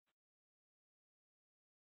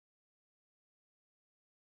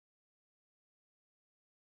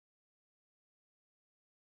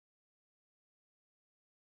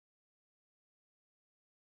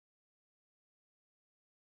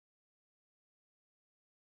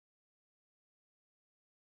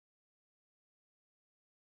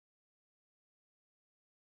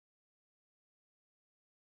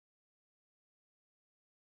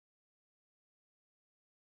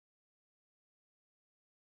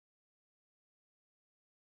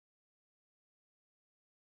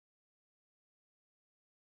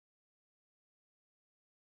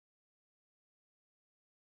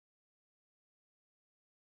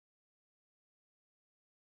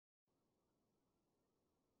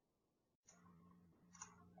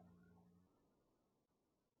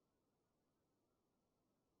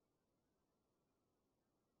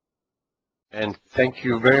And thank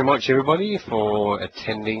you very much, everybody, for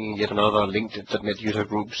attending yet another LinkedIn.net user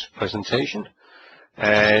group's presentation.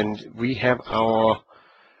 And we have our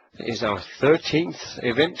 13th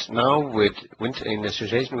event now in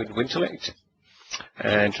association with Wintellect.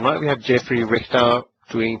 And tonight we have Jeffrey Richter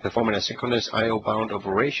performing asynchronous IO-bound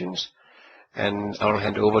operations. And I'll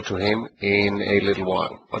hand over to him in a little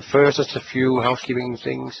while. But first, just a few housekeeping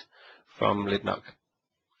things from LIDNUG.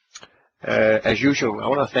 As usual, I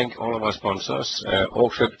want to thank all of our sponsors,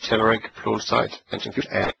 Orchard, Telerik, Pluralsight,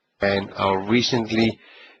 and our recently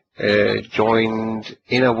joined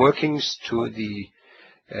inner workings to the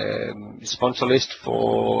sponsor list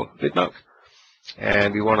for LIDNUG.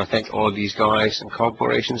 And we want to thank all these guys and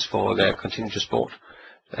corporations for their continued support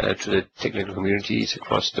to the technical communities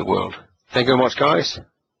across the world. Thank you very much, guys.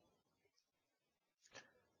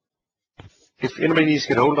 If anybody needs to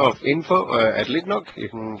get hold of info at LIDNUG, you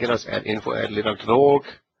can get us at info@lidnug.org.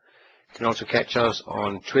 You can also catch us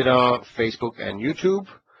on Twitter, Facebook, and YouTube,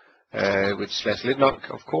 with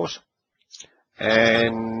 /LIDNUG, of course.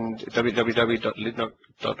 And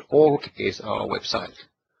www.lidnug.org is our website.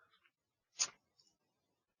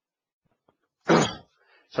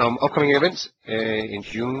 Some upcoming events. In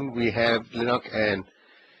June, we have LIDNUG and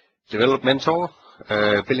Develop Mentor,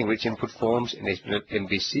 building rich input forms in ASP.NET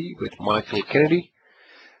MVC with Michael Kennedy,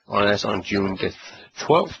 on June the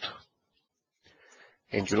 12th.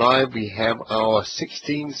 In July, we have our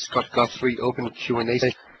 16th Scott Guthrie Open Q&A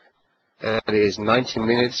session. It is 90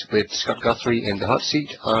 minutes with Scott Guthrie in the hot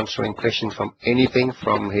seat, answering questions from anything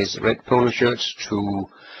from his red polo shirts to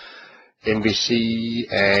MVC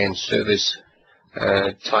and service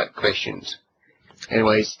type questions.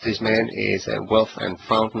 Anyways, this man is a wealth and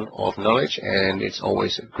fountain of knowledge, and it's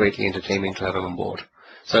always greatly entertaining to have him on board.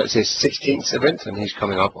 So it's his 16th event, and he's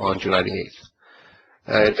coming up on July the 8th.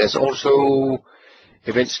 There's also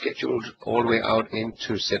events scheduled all the way out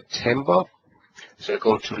into September. So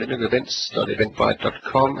go to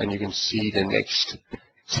linuxevents.eventbrite.com, and you can see the next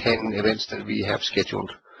 10 events that we have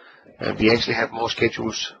scheduled. We actually have more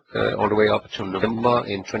schedules all the way up to November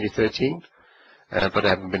in 2013, but they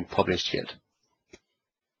haven't been published yet.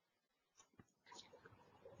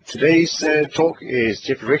 Today's talk is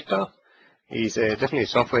Jeffrey Richter. He's definitely a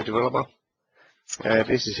software developer.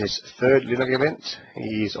 This is his third LIDNUG event.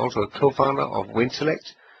 He's also a co-founder of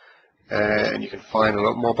Wintellect, and you can find a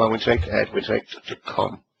lot more about Wintellect at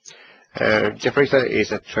wintellect.com. Jeffrey Richter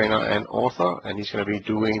is a trainer and author, and he's going to be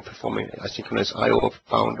performing asynchronous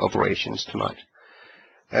IO-bound operations tonight.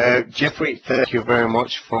 Jeffrey, thank you very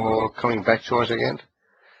much for coming back to us again.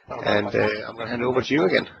 And I'm going to hand over to you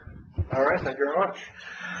again. All right, thank you very much.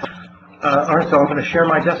 All right, so I'm going to share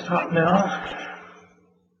my desktop now.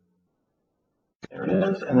 There it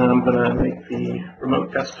is, and then I'm going to make the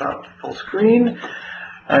remote desktop full screen.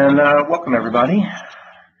 And welcome, everybody.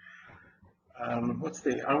 Let's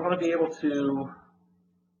see, I want to be able to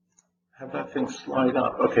have that thing slide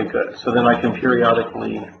up. Okay, good. So then I can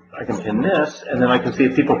pin this, and then I can see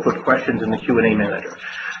if people put questions in the Q&A manager.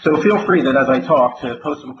 So feel free that as I talk to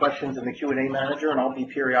post some questions in the Q&A manager, and I'll be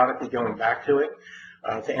periodically going back to it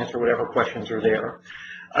to answer whatever questions are there.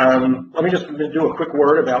 Let me just do a quick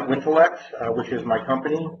word about Wintellect, which is my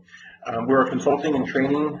company. We're a consulting and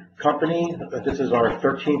training company. This is our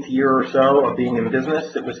 13th year or so of being in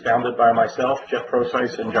business. It was founded by myself, Jeff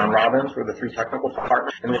Procyse, and John Robbins. We're the three technical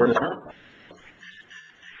partners in the firm.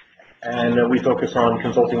 And we focus on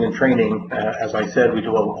consulting and training. As I said, we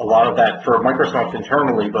do a lot of that for Microsoft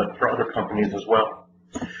internally, but for other companies as well.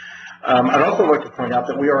 I'd also like to point out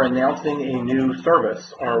that we are announcing a new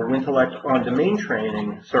service, our Wintellect on-domain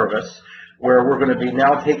training service, where we're going to be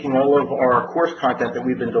now taking all of our course content that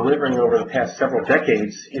we've been delivering over the past several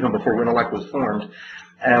decades, even before Wintellect was formed,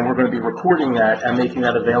 and we're going to be recording that and making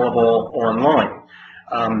that available online.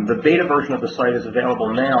 The beta version of the site is available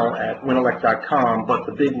now at wintellect.com, but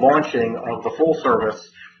the big launching of the full service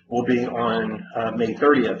will be on May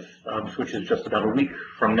 30th, which is just about a week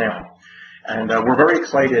from now. And we're very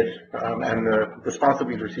excited, and the response that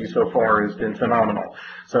we've received so far has been phenomenal.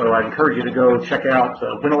 So I encourage you to go check out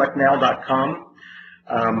wintellectnow.com,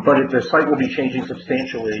 but the site will be changing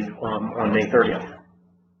substantially on May 30th.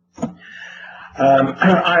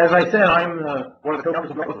 As I said, I'm one of the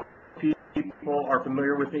co-founders of Wintellect. People are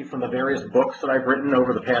familiar with me from the various books that I've written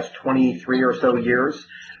over the past 23 or so years.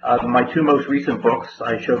 My two most recent books,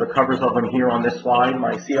 I show the covers of them here on this slide,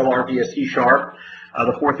 my CLR via C#,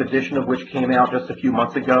 the fourth edition of which came out just a few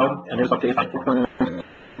months ago, and there's updates like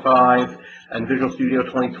 4.5 and Visual Studio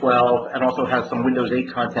 2012, and also has some Windows 8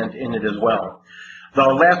 content in it as well. The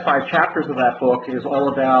last 5 chapters of that book is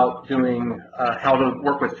all about doing how to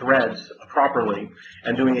work with threads properly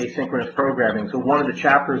and doing asynchronous programming. So one of the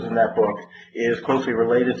chapters in that book is closely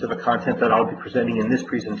related to the content that I'll be presenting in this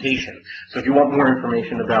presentation. So if you want more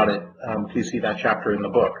information about it, please see that chapter in the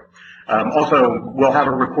book. Also, we'll have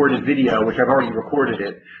a recorded video, which I've already recorded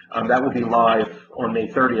it. That will be live on May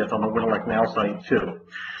 30th on the Wintellect Now site too.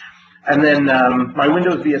 And then my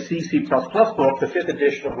Windows via C, C++ book, the 5th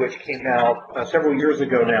edition of which came out several years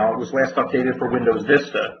ago now. It was last updated for Windows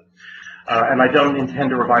Vista. And I don't intend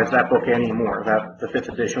to revise that book anymore. The 5th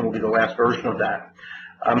edition will be the last version of that.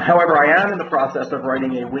 However, I am in the process of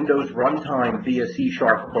writing a Windows Runtime via C#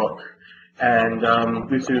 book. And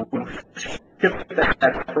we've skipped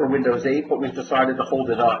that for Windows 8, but we've decided to hold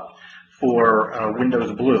it up for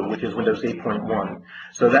Windows Blue, which is Windows 8.1.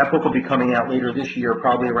 So that book will be coming out later this year,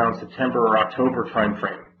 probably around September or October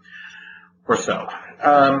timeframe or so.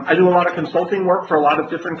 I do a lot of consulting work for a lot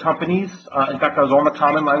of different companies. In fact, I was on the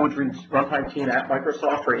Common Language Runtime team at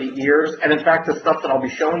Microsoft for 8 years. And in fact, the stuff that I'll be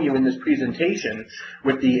showing you in this presentation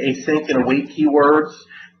with the async and await keywords,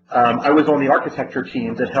 I was on the architecture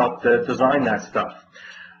team that helped design that stuff.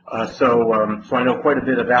 So I know quite a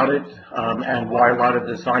bit about it and why a lot of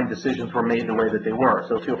the design decisions were made the way that they were.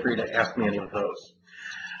 So feel free to ask me any of those.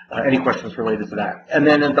 Any questions related to that. And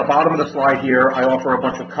then at the bottom of the slide here, I offer a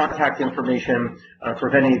bunch of contact information for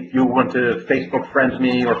if any of you want to Facebook friend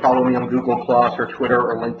me or follow me on Google Plus or Twitter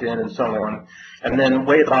or LinkedIn and so on. And then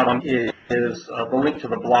way at the bottom is the link to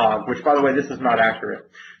the blog, which, by the way, this is not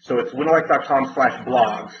accurate. So it's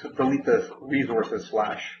wintellect.com/blogs. Delete the resources /.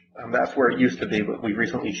 That's where it used to be, but we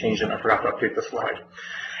recently changed it and I forgot to update the slide.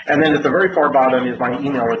 And then at the very far bottom is my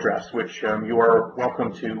email address, which you are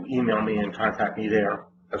welcome to email me and contact me there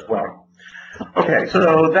as well. Okay,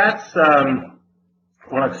 so that's the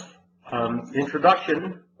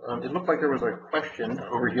introduction. It looked like there was a question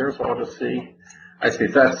over here, so I'll just see. I see.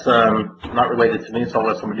 That's not related to me, so I'll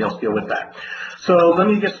let somebody else deal with that. So let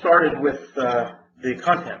me get started with the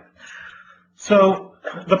content. So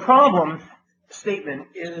the problem statement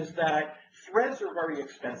is that threads are very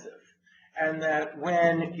expensive, and that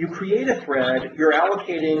when you create a thread, you're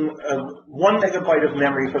allocating 1 megabyte of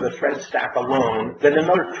memory for the thread stack alone, then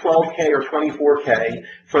another 12K or 24K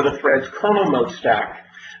for the thread's kernel mode stack.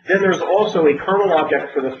 Then there's also a kernel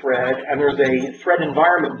object for the thread, and there's a thread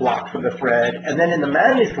environment block for the thread, and then in the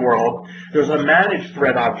managed world, there's a managed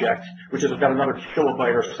thread object, which is about another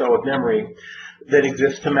kilobyte or so of memory that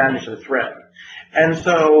exists to manage the thread. And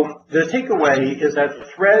so the takeaway is that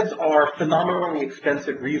threads are phenomenally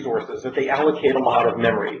expensive resources, that they allocate a lot of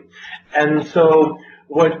memory. And so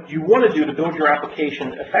what you want to do to build your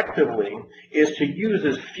application effectively is to use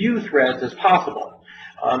as few threads as possible.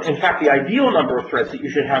 In fact, the ideal number of threads that you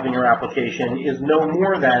should have in your application is no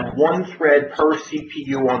more than 1 thread per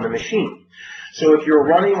CPU on the machine. So if you're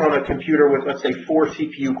running on a computer with, let's say, 4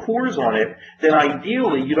 CPU cores on it, then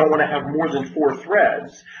ideally you don't want to have more than 4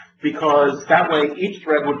 threads, because that way each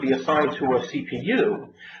thread would be assigned to a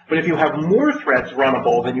CPU. But if you have more threads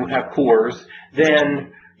runnable than you have cores,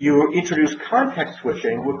 then you introduce context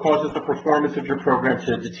switching, which causes the performance of your program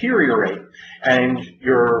to deteriorate. And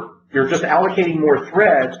you're just allocating more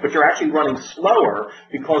threads, but you're actually running slower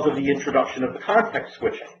because of the introduction of the context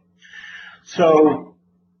switching. So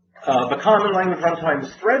the Common Language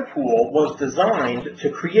Runtime's thread pool was designed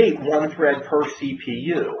to create 1 thread per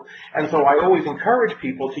CPU. And so I always encourage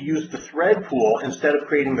people to use the thread pool instead of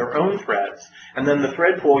creating their own threads. And then the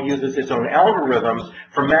thread pool uses its own algorithms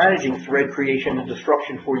for managing thread creation and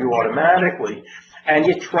destruction for you automatically. And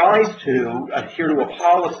it tries to adhere to a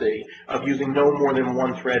policy of using no more than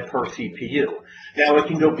 1 thread per CPU. Now, it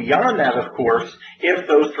can go beyond that, of course, if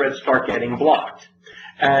those threads start getting blocked.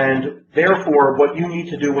 And therefore, what you need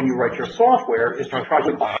to do when you write your software is to try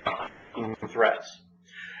to block threads.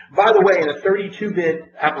 By the way, in a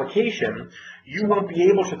 32-bit application, you won't be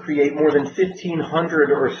able to create more than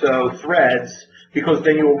 1,500 or so threads, because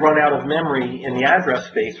then you will run out of memory in the address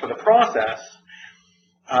space for the process,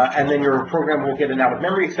 and then your program will get an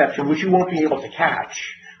out-of-memory exception, which you won't be able to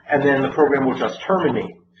catch, and then the program will just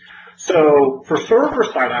terminate. So for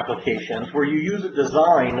server-side applications, where you use a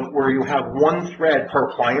design where you have 1 thread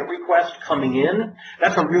per client request coming in,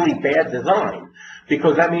 that's a really bad design,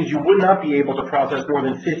 because that means you would not be able to process more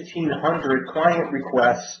than 1,500 client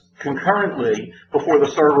requests concurrently before the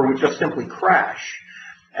server would just simply crash,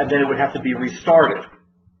 and then it would have to be restarted.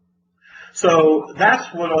 So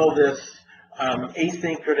that's what all this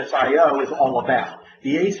asynchronous I/O is all about.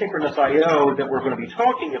 The asynchronous I/O that we're going to be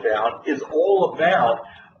talking about is all about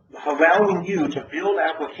allowing you to build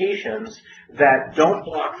applications that don't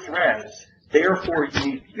block threads Therefore, you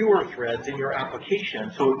need fewer threads in your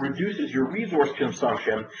application, so it reduces your resource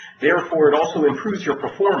consumption. Therefore, it also improves your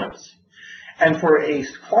performance. And for a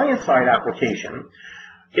client-side application,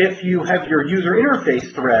 if you have your user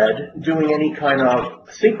interface thread doing any kind of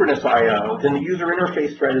synchronous I/O, then the user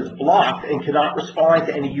interface thread is blocked and cannot respond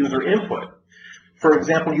to any user input. For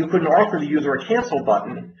example, you couldn't offer the user a cancel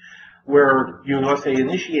button where you, let's say,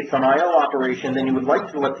 initiate some I/O operation, then you would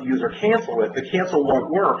like to let the user cancel it. The cancel won't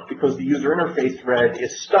work because the user interface thread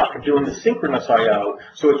is stuck doing the synchronous I/O,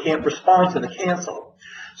 so it can't respond to the cancel.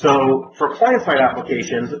 So for client-side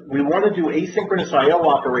applications, we want to do asynchronous I/O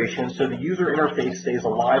operations so the user interface stays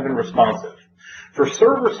alive and responsive. For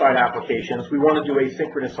server-side applications, we want to do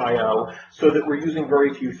asynchronous I/O so that we're using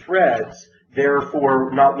very few threads,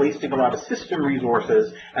 therefore not wasting a lot of system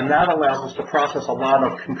resources, and that allows us to process a lot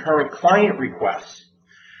of concurrent client requests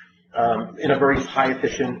in a very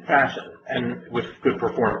high-efficient fashion and with good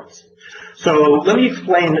performance. So let me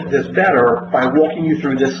explain this better by walking you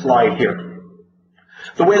through this slide here.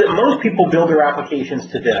 The way that most people build their applications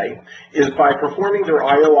today is by performing their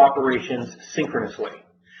I/O operations synchronously.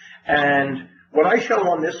 And what I show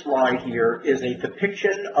on this slide here is a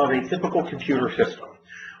depiction of a typical computer system.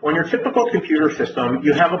 On your typical computer system,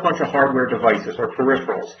 you have a bunch of hardware devices or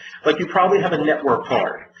peripherals. Like you probably have a network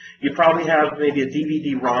card. You probably have maybe a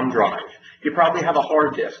DVD-ROM drive. You probably have a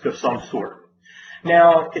hard disk of some sort.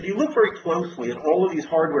 Now, if you look very closely at all of these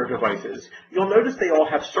hardware devices, you'll notice they all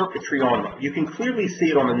have circuitry on them. You can clearly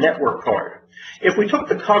see it on the network card. If we took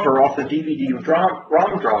the cover off the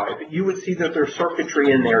DVD-ROM drive, you would see that there's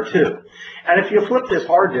circuitry in there too. And if you flip this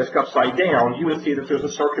hard disk upside down, you would see that there's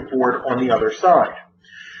a circuit board on the other side.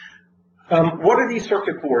 What are these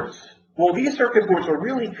circuit boards? Well, these circuit boards are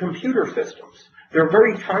really computer systems. They're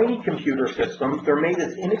very tiny computer systems. They're made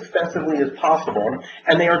as inexpensively as possible,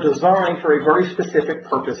 and they are designed for a very specific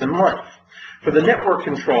purpose in life. For the network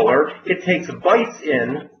controller, it takes bytes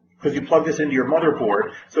in, because you plug this into your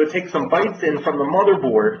motherboard, so it takes some bytes in from the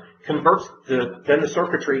motherboard, then the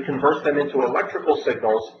circuitry converts them into electrical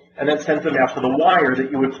signals, and then sends them out to the wire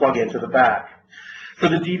that you would plug into the back. For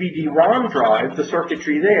the DVD-ROM drive, the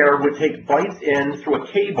circuitry there would take bytes in through a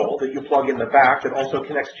cable that you plug in the back that also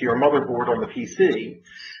connects to your motherboard on the PC.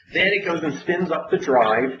 Then it goes and spins up the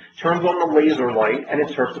drive, turns on the laser light, and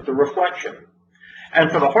interprets the reflection. And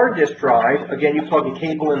for the hard disk drive, again, you plug a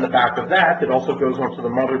cable in the back of that also goes onto the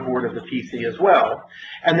motherboard of the PC as well.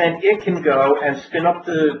 And then it can go and spin up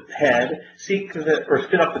the head, spin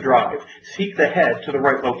up the drive, seek the head to the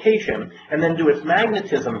right location, and then do its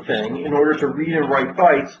magnetism thing in order to read and write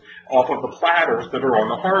bytes off of the platters that are on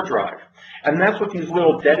the hard drive. And that's what these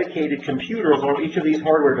little dedicated computers on each of these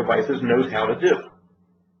hardware devices knows how to do.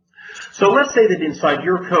 So let's say that inside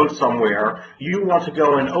your code somewhere, you want to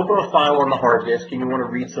go and open a file on the hard disk and you want to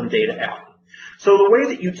read some data out. So the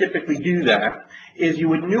way that you typically do that is you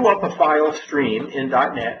would new up a file stream in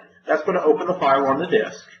 .NET. That's going to open the file on the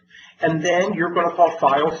disk. And then you're going to call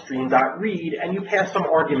filestream.read and you pass some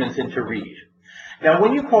arguments into read. Now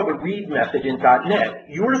when you call the read method in .NET,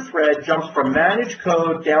 your thread jumps from managed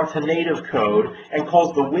code down to native code and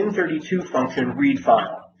calls the Win32 function read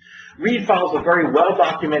file. Read file is a very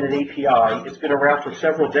well-documented API. It's been around for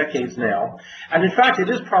several decades now. And in fact, it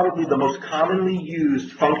is probably the most commonly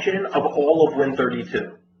used function of all of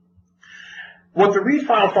Win32. What the read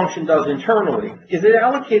file function does internally is it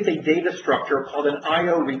allocates a data structure called an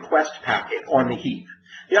I/O request packet on the heap.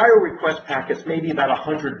 The I/O request packet's maybe about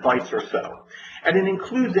 100 bytes or so. And it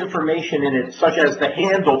includes information in it such as the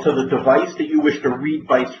handle to the device that you wish to read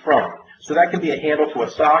bytes from. So that can be a handle to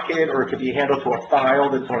a socket, or it could be a handle to a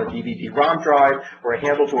file that's on a DVD-ROM drive, or a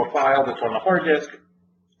handle to a file that's on the hard disk,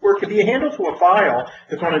 or it could be a handle to a file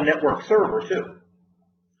that's on a network server too.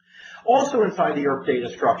 Also inside the IRP data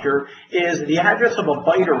structure is the address of a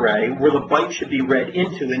byte array where the byte should be read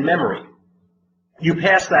into in memory. You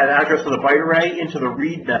pass that address of the byte array into the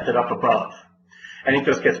read method up above, and it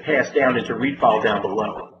just gets passed down into read file down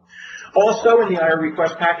below. Also in the I/O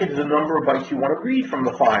request packet is the number of bytes you want to read from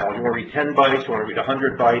the file. You want to read 10 bytes, you want to read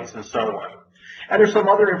 100 bytes, and so on. And there's some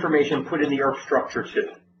other information put in the IRP structure too.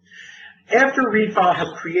 After read file has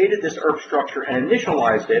created this IRP structure and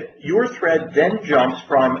initialized it, your thread then jumps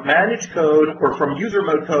from managed code or from user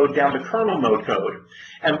mode code down to kernel mode code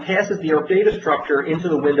and passes the IRP data structure into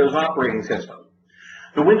the Windows operating system.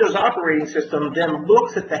 The Windows operating system then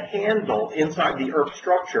looks at the handle inside the IRP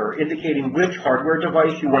structure, indicating which hardware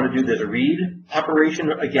device you want to do this read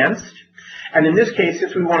operation against. And in this case,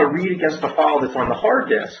 since we want to read against a file that's on the hard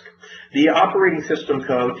disk, the operating system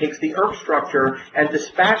code takes the IRP structure and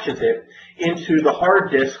dispatches it into the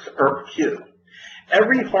hard disk's IRP queue.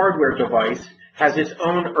 Every hardware device has its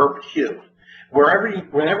own IRP queue.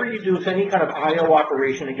 Whenever you do any kind of I/O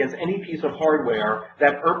operation against any piece of hardware,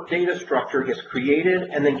 that ERP data structure gets created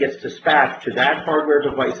and then gets dispatched to that hardware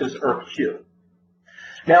device's ERP queue.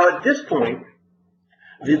 Now at this point,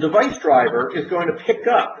 the device driver is going to pick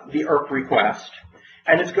up the ERP request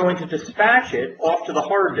and it's going to dispatch it off to the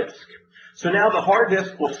hard disk. So now the hard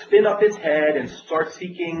disk will spin up its head and start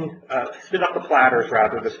seeking, spin up the platters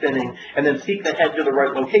rather, the spinning, and then seek the head to the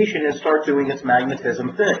right location and start doing its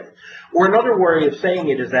magnetism thing. Or another way of saying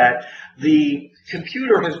it is that the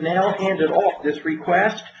computer has now handed off this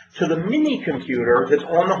request to the mini computer that's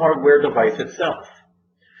on the hardware device itself.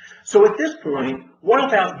 So at this point, what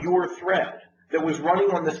about your thread that was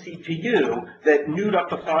running on the CPU that newed up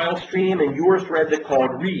the file stream and your thread that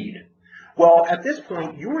called read? Well, at this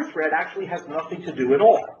point, your thread actually has nothing to do at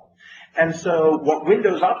all. And so what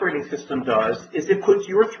Windows operating system does is it puts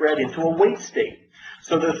your thread into a wait state.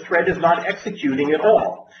 So the thread is not executing at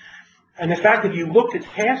all. And in fact, if you looked at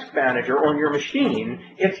Task Manager on your machine,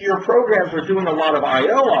 if your programs are doing a lot of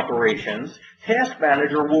I/O operations, Task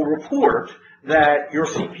Manager will report that your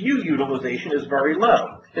CPU utilization is very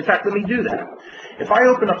low. In fact, let me do that. If I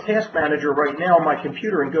open up Task Manager right now on my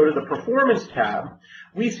computer and go to the Performance tab,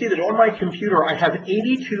 we see that on my computer I have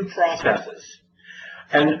 82 processes.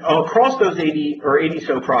 And across those 80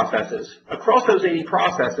 so processes, across those 80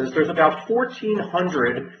 processes, there's about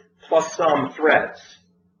 1,400 plus some threads.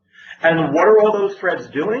 And what are all those threads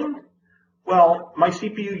doing? Well, my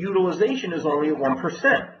CPU utilization is only at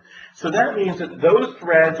 1%. So that means that those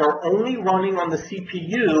threads are only running on the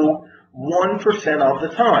CPU 1% of the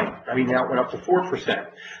time. I mean, now it went up to 4%.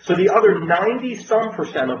 So the other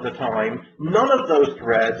 90-some% of the time, none of those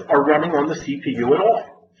threads are running on the CPU at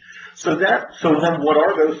all. So then what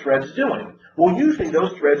are those threads doing? Well, usually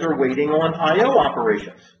those threads are waiting on I/O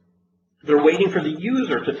operations. They're waiting for the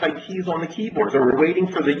user to type keys on the keyboard. They're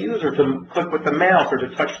waiting for the user to click with the mouse or to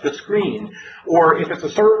touch the screen. Or if it's a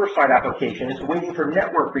server-side application, it's waiting for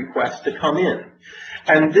network requests to come in.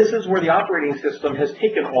 And this is where the operating system has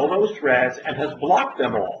taken all those threads and has blocked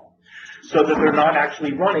them all so that they're not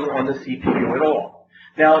actually running on the CPU at all.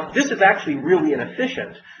 Now, this is actually really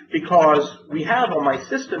inefficient because we have on my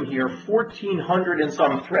system here 1,400 and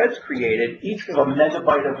some threads created, each with a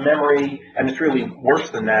megabyte of memory, and it's really worse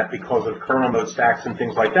than that because of kernel node stacks and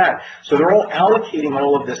things like that. So they're all allocating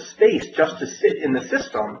all of this space just to sit in the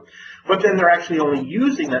system, but then they're actually only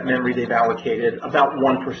using that memory they've allocated about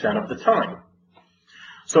 1% of the time.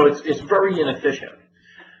 So it's very inefficient.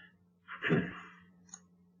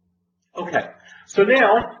 Okay, so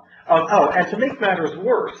now, and to make matters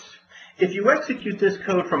worse, if you execute this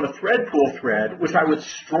code from a thread pool thread, which I would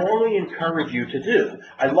strongly encourage you to do,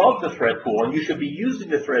 I love the thread pool, and you should be using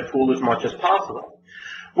the thread pool as much as possible.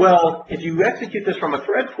 Well, if you execute this from a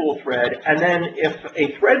thread pool thread, and then if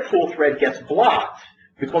a thread pool thread gets blocked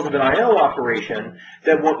because of an I/O operation,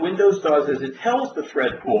 then what Windows does is it tells the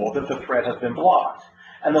thread pool that the thread has been blocked.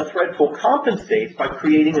 And the thread pool compensates by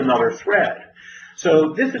creating another thread.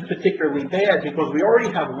 So this is particularly bad because we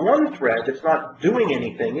already have one thread that's not doing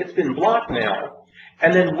anything. It's been blocked now.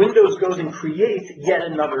 And then Windows goes and creates yet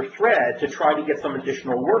another thread to try to get some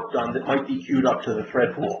additional work done that might be queued up to the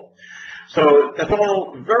thread pool. So that's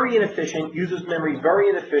all very inefficient, uses memory very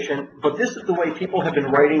inefficient, but this is the way people have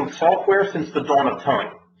been writing software since the dawn of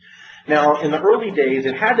time. Now, in the early days,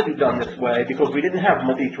 it had to be done this way because we didn't have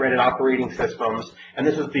multi-threaded operating systems, and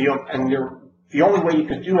the only way you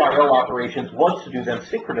could do I/O operations was to do them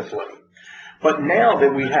synchronously. But now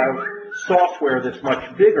that we have software that's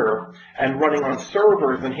much bigger and running on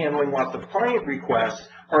servers and handling lots of client requests,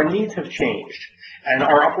 our needs have changed. And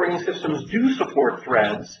our operating systems do support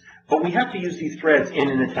threads, but we have to use these threads in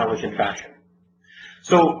an intelligent fashion.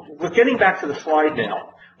 So, we're getting back to the slide now.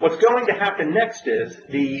 What's going to happen next is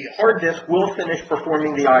the hard disk will finish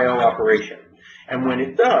performing the I/O operation. And when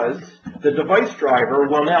it does, the device driver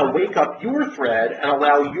will now wake up your thread and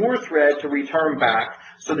allow your thread to return back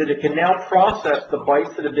so that it can now process the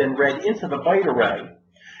bytes that have been read into the byte array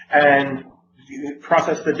and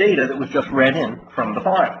process the data that was just read in from the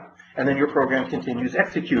file. And then your program continues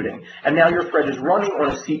executing. And now your thread is running on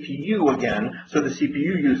a CPU again, so the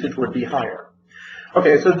CPU usage would be higher.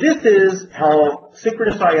 Okay, so this is how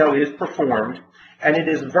synchronous I/O is performed, and it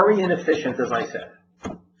is very inefficient, as I said.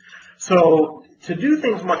 So to do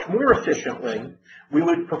things much more efficiently, we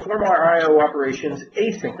would perform our I/O operations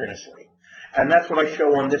asynchronously, and that's what I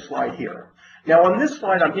show on this slide here. Now on this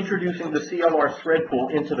slide, I'm introducing the CLR thread pool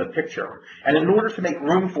into the picture, and in order to make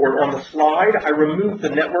room for it on the slide, I removed the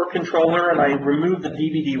network controller and I removed the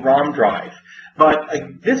DVD-ROM drive. But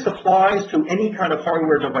this applies to any kind of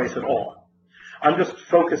hardware device at all. I'm just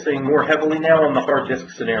focusing more heavily now on the hard disk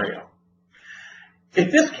scenario. In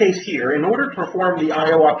this case here, in order to perform the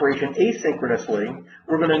I/O operation asynchronously,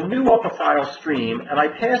 we're going to new up a file stream, and I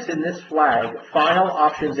pass in this flag, file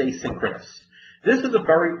options asynchronous. This is a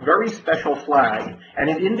very special flag, and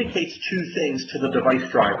it indicates two things to the device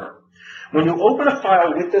driver. When you open a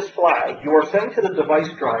file with this flag, you are saying to the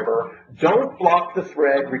device driver, don't block the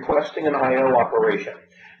thread requesting an I/O operation.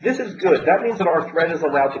 This is good. That means that our thread is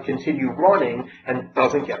allowed to continue running and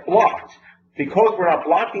doesn't get blocked. Because we're not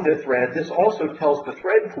blocking the thread, this also tells the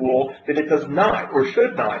thread pool that it does not or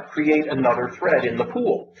should not create another thread in the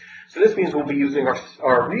pool. So this means we'll be using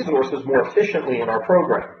our resources more efficiently in our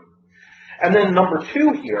program. And then number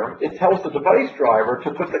two here, it tells the device driver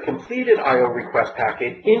to put the completed I/O request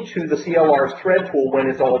packet into the CLR's thread pool when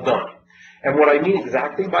it's all done. And what I mean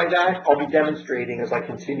exactly by that, I'll be demonstrating as I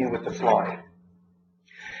continue with the slide.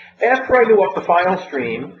 After I new up the file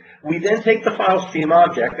stream, we then take the file stream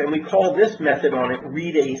object and we call this method on it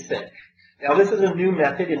read async. Now this is a new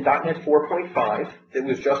method in .NET 4.5 that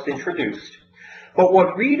was just introduced. But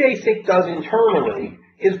what read async does internally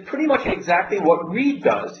is pretty much exactly what read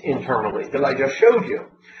does internally that I just showed you.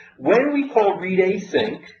 When we call read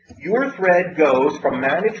async, your thread goes from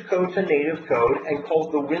managed code to native code and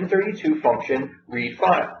calls the Win32 function read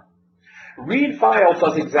file. Read file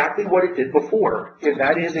does exactly what it did before.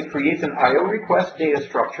 That is, it creates an I/O request data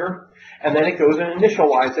structure, and then it goes and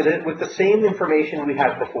initializes it with the same information we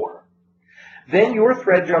had before. Then your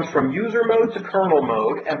thread jumps from user mode to kernel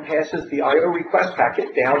mode and passes the I/O request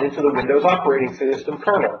packet down into the Windows operating system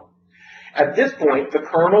kernel. At this point, the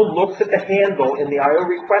kernel looks at the handle in the I/O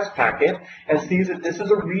request packet and sees that this is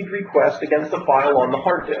a read request against the file on the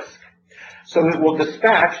hard disk. So it will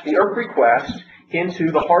dispatch the IRC request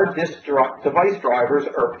into the hard disk device driver's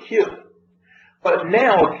IRC queue. But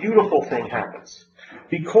now a beautiful thing happens.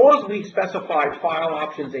 Because we specified file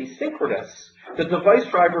options asynchronous, the device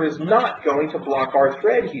driver is not going to block our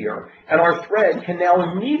thread here, and our thread can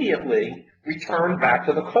now immediately return back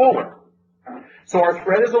to the caller. So our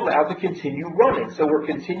thread is allowed to continue running, so we're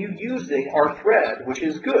continue using our thread, which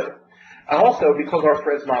is good. And also, because our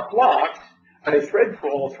thread's not blocked, a thread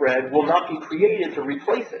call thread will not be created to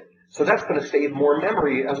replace it. So that's going to save more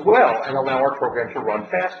memory as well and allow our program to run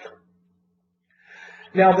faster.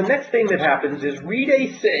 Now the next thing that happens is read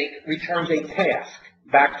async returns a task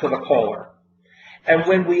back to the caller. And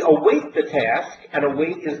when we await the task, and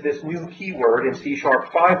await is this new keyword in C#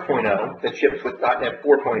 5.0 that ships with .NET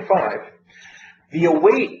 4.5, the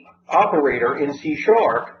await operator in C#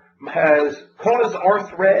 has caused our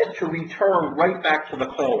thread to return right back to the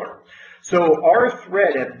caller. So our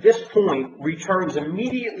thread at this point returns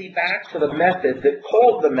immediately back to the method that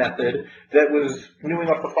called the method that was newing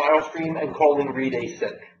up the file stream and calling read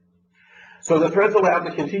async. So the thread's allowed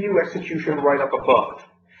to continue execution right up above.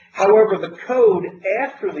 However, the code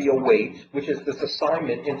after the await, which is this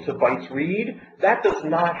assignment into bytes read, that does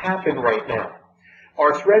not happen right now.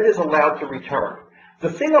 Our thread is allowed to return.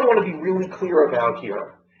 The thing I want to be really clear about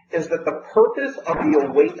here is that the purpose of the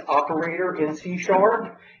await operator in C#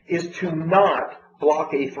 is to not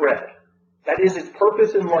block a thread. That is, its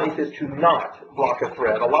purpose in life is to not block a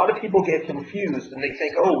thread. A lot of people get confused and they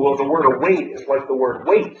think, oh, well, the word await is like the word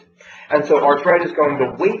wait. And so our thread is going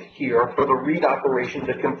to wait here for the read operation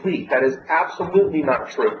to complete. That is absolutely not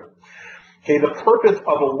true. Okay, the purpose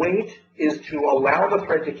of await is to allow the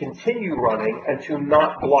thread to continue running and to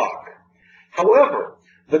not block. However,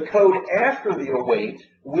 the code after the await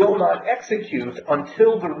will not execute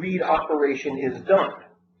until the read operation is done,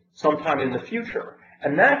 sometime in the future.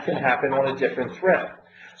 And that can happen on a different thread.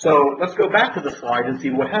 So let's go back to the slide and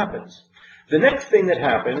see what happens. The next thing that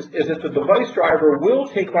happens is that the device driver will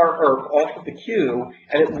take our IRC off of the queue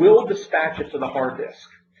and it will dispatch it to the hard disk.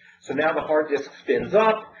 So now the hard disk spins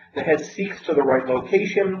up, the head seeks to the right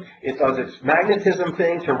location, it does its magnetism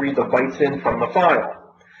thing to read the bytes in from the file.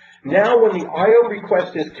 Now when the I/O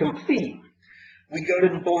request is complete, we go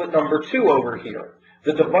to bullet number 2 over here.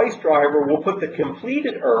 The device driver will put the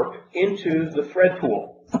completed IRC into the thread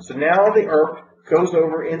pool. So now the IRC goes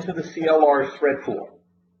over into the CLR's thread pool.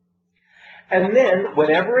 And then,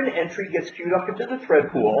 whenever an entry gets queued up into the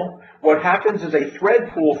thread pool, what happens is a thread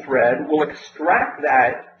pool thread will extract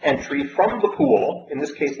that entry from the pool. In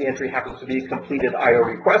this case, the entry happens to be a completed I/O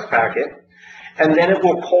request packet. And then it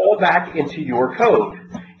will call back into your code.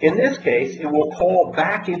 In this case, it will call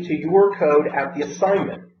back into your code at the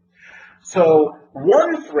assignment. So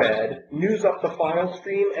one thread news up the file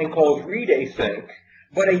stream and calls read async,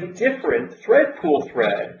 but a different thread pool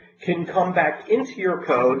thread can come back into your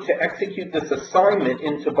code to execute this assignment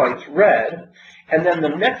into bytes read, and then the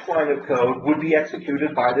next line of code would be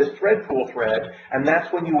executed by this thread pool thread, and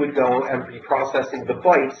that's when you would go and be processing the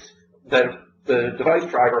bytes that the device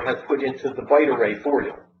driver has put into the byte array for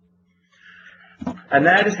you. And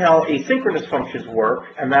that is how asynchronous functions work,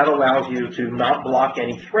 and that allows you to not block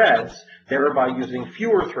any threads, thereby using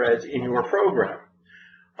fewer threads in your program.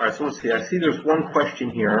 All right, so let's see. I see there's one question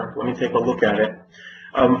here. Let me take a look at it.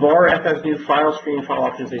 var fs new file stream file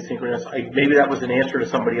options asynchronous. Maybe that was an answer to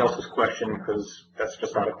somebody else's question, because that's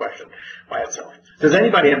just not a question by itself. Does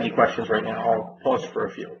anybody have any questions right now? I'll pause for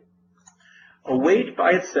a few. Await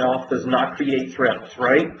by itself does not create threads,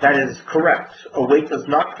 right? That is correct. Await does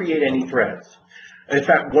not create any threads. In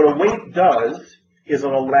fact, what await does is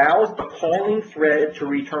it allows the calling thread to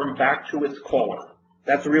return back to its caller.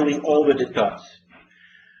 That's really all that it does.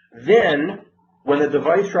 Then, when the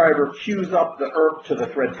device driver queues up the ERP to the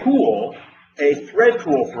thread pool, a thread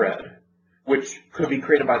pool thread, which could be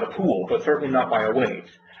created by the pool, but certainly not by await,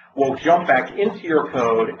 will jump back into your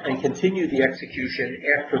code and continue the execution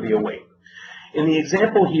after the await. In the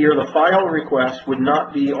example here, the file request would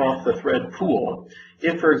not be off the thread pool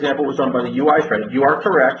if, for example, it was done by the UI thread. You are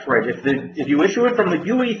correct, right? If you issue it from the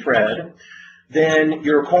GUI thread, then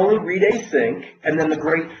you're calling read async, and then the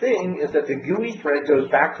great thing is that the GUI thread goes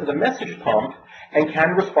back to the message pump and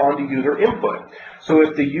can respond to user input. So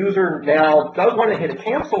if the user now does want to hit a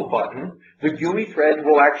cancel button, the GUI thread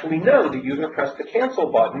will actually know the user pressed the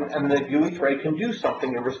cancel button, and the GUI thread can do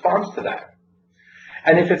something in response to that.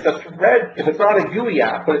 And if it's a thread, if it's not a GUI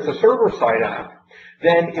app, but it's a server-side app,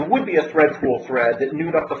 then it would be a thread pool thread that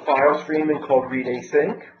newed up the file stream and called read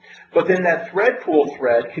async. But then that thread pool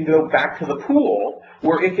thread can go back to the pool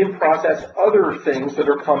where it can process other things that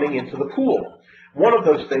are coming into the pool. One of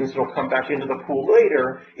those things that will come back into the pool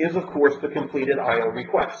later is, of course, the completed IO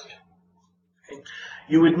request.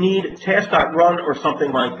 You would need task.run or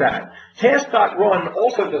something like that. Task.run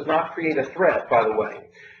also does not create a thread, by the way.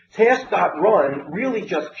 Task.run really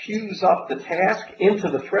just queues up the task into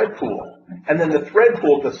the thread pool, and then the thread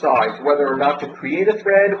pool decides whether or not to create a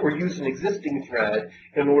thread or use an existing thread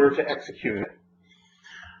in order to execute it.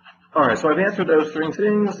 All right, so I've answered those three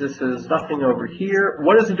things. This is nothing over here.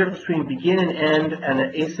 What is the difference between begin and end and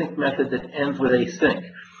an async method that ends with async?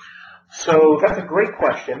 So that's a great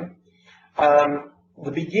question.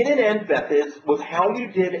 The begin and end methods was how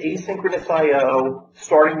you did asynchronous I/O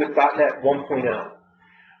starting with .NET 1.0.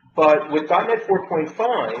 But with .NET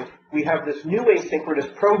 4.5, we have this new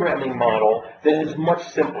asynchronous programming model that is much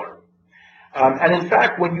simpler. And in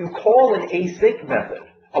fact, when you call an async method,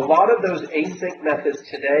 a lot of those async methods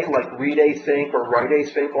today, like read async or write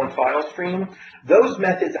async on file stream, those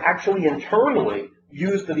methods actually internally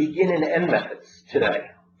use the begin and end methods today.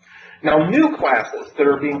 Now, new classes that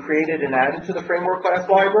are being created and added to the framework class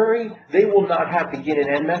library, they will not have begin and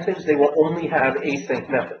end methods. They will only have async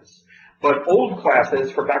methods. But old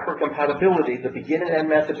classes, for backward compatibility, the begin and end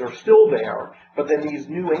methods are still there, but then these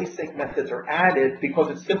new async methods are added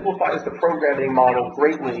because it simplifies the programming model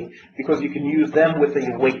greatly, because you can use them with the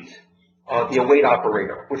await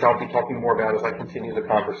operator, which I'll be talking more about as I continue the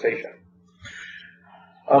conversation.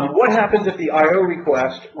 What happens if the I/O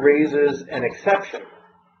request raises an exception?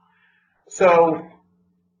 So,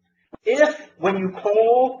 if when you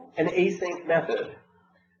call an async method,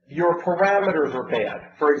 your parameters are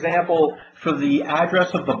bad. For example, for the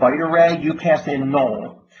address of the byte array, you pass in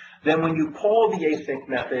null. Then when you call the async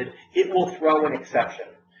method, it will throw an exception.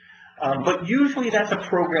 But usually that's a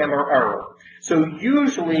programmer error. So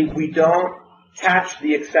usually we don't catch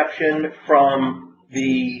the exception from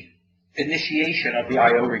the initiation of the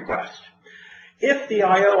I/O request. If the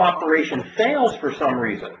I/O operation fails for some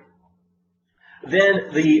reason, then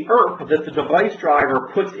the ERP that the device driver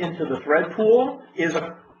puts into the thread pool is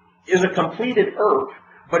a completed ERP,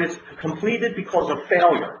 but it's completed because of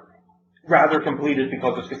failure, rather completed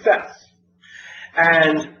because of success.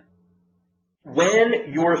 And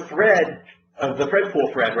when your thread, the thread pool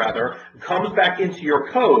thread rather, comes back into your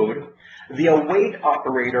code, the await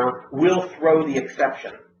operator will throw the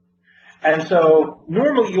exception. And so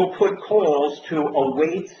normally you'll put calls to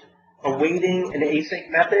awaiting an async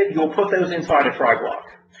method, you'll put those inside a try block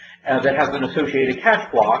that has an associated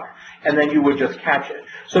catch block, and then you would just catch it.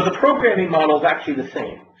 So the programming model is actually the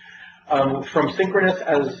same, from synchronous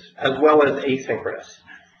as well as asynchronous.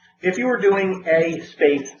 If you were doing a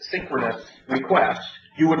space synchronous request,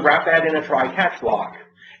 you would wrap that in a try catch block.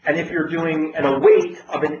 And if you're doing an await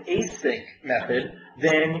of an async method,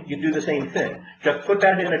 then you do the same thing. Just put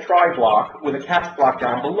that in a try block with a catch block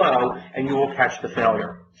down below, and you will catch the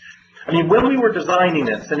failure. I mean, when we were designing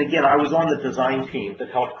this, and again, I was on the design team that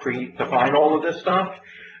helped define all of this stuff,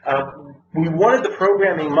 we wanted the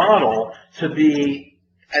programming model to be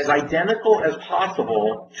as identical as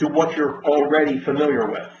possible to what you're already familiar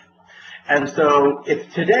with. And so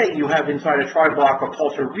if today you have inside a try block a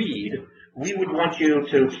call to read, we would want you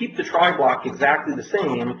to keep the try block exactly the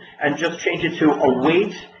same and just change it to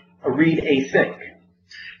await a read async.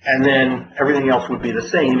 And then everything else would be the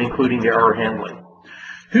same, including the error handling.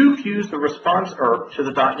 Who queues the response ERP to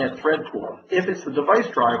the .NET thread pool? If it's the device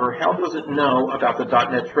driver, how does it know about the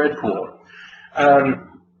 .NET thread pool?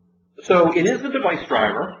 So it is the device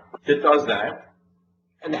driver that does that.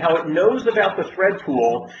 And how it knows about the thread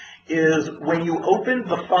pool is when you open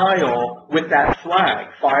the file with that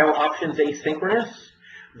flag, file options asynchronous,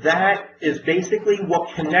 that is basically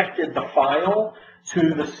what connected the file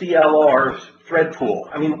to the CLR's thread pool.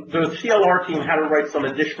 I mean, the CLR team had to write some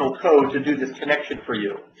additional code to do this connection for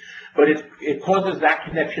you, but it causes that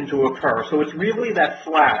connection to occur. So it's really that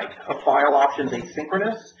flag of file options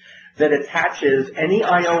asynchronous that attaches any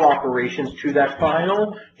I/O operations to that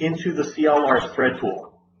file into the CLR's thread pool.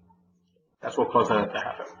 That's what causes that to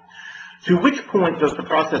happen. To which point does the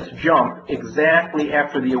process jump exactly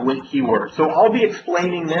after the await keyword? So I'll be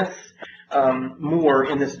explaining this more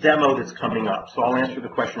in this demo that's coming up. So I'll answer the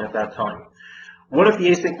question at that time. What if the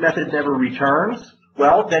async method never returns?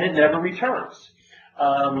 Well, then it never returns.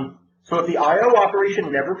 So if the I/O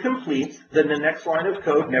operation never completes, then the next line of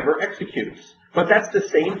code never executes. But that's the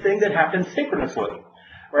same thing that happens synchronously,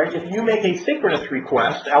 right? If you make a synchronous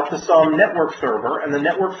request out to some network server and the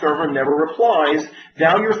network server never replies,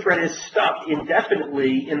 now your thread is stuck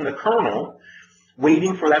indefinitely in the kernel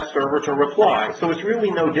waiting for that server to reply. So it's really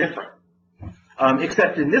no different.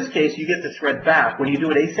 Except in this case, you get the thread back. When you do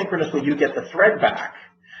it asynchronously, you get the thread back.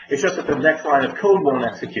 It's just that the next line of code won't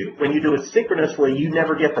execute. When you do it synchronously, you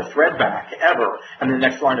never get the thread back, ever, and the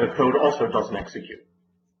next line of code also doesn't execute.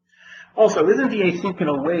 Also, isn't the async and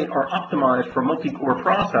await are optimized for multi-core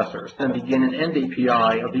processors and begin and end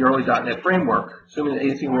API of the early .NET framework, assuming that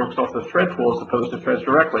async works off the thread pool as opposed to threads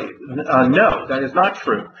directly? No, that is not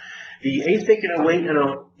true. The async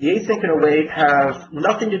and await have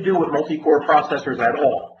nothing to do with multi-core processors at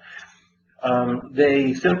all.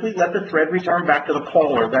 They simply let the thread return back to the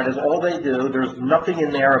caller. That is all they do. There's nothing in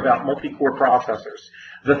there about multi-core processors.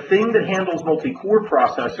 The thing that handles multi-core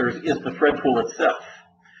processors is the thread pool itself.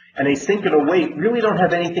 And async and await really don't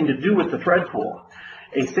have anything to do with the thread pool.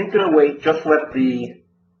 Async and await just let the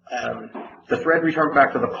thread return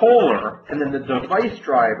back to the caller, and then the device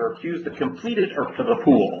driver queues the completed ERP to the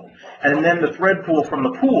pool. And then the thread pool from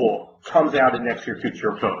the pool comes out and executes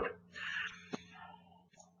your code.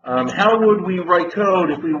 How would we write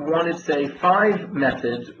code if we wanted, say, 5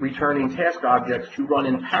 methods returning task objects to run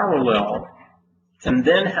in parallel, and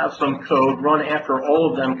then have some code run after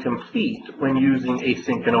all of them complete when using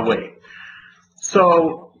async and await?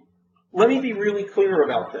 So let me be really clear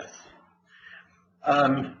about this.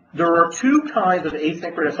 There are 2 kinds of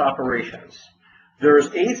asynchronous operations. There's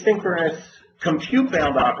asynchronous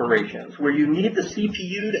compute-bound operations, where you need the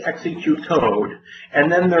CPU to execute code,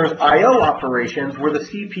 and then there's I/O operations where the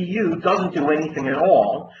CPU doesn't do anything at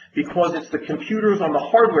all because it's the computers on the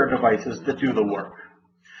hardware devices that do the work.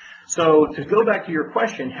 So to go back to your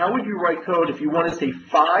question, how would you write code if you wanted, say,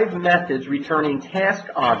 5 methods returning task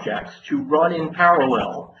objects to run in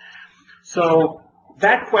parallel? So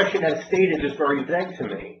that question, as stated, is very vague to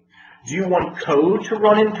me. Do you want code to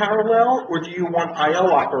run in parallel, or do you want I/O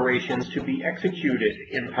operations to be executed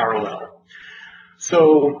in parallel?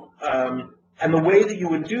 So, and the way that you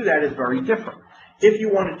would do that is very different. If you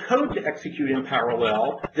wanted code to execute in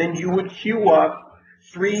parallel, then you would queue up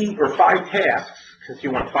 3 or 5 tasks, since you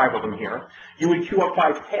want 5 of them here. You would queue up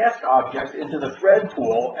 5 task objects into the thread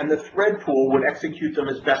pool, and the thread pool would execute them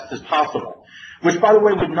as best as possible. Which, by the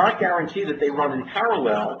way, would not guarantee that they run in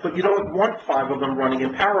parallel, but you don't want 5 of them running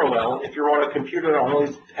in parallel if you're on a computer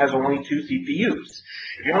that has only 2 CPUs.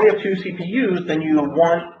 If you only have 2 CPUs, then you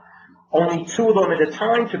want only 2 of them at a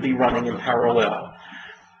time to be running in parallel,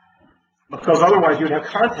 because otherwise you'd have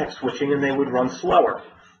context switching and they would run slower.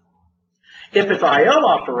 If it's I/O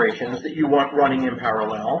operations that you want running in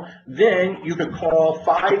parallel, then you could call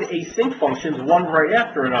 5 async functions, one right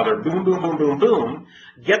after another, boom, boom, boom, boom, boom,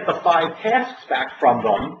 get the 5 tasks back from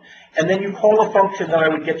them, and then you call a function that I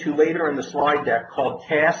would get to later in the slide deck called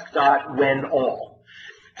task.whenAll.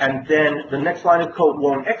 And then the next line of code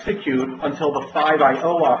won't execute until the 5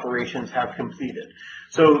 I/O operations have completed.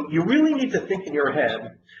 So you really need to think in your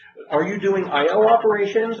head, are you doing I/O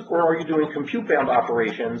operations or are you doing compute-bound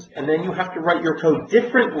operations? And then you have to write your code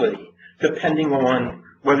differently depending on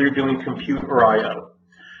whether you're doing compute or I/O.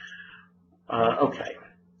 Okay.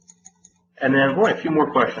 And then, boy, a few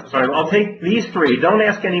more questions. All right, I'll take these 3. Don't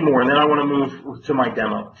ask any more, and then I want to move to my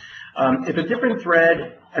demo. If a different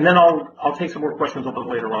thread And then I'll take some more questions a little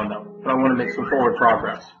bit later on, though, but I want to make some forward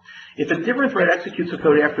progress. If a different thread executes the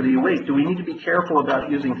code after the await, do we need to be careful about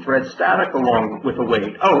using thread static along with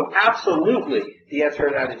await? Oh, absolutely. The answer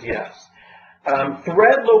to that is yes.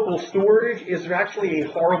 Thread local storage is actually a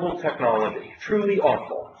horrible technology, truly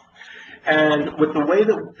awful. And with the way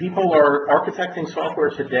that people are architecting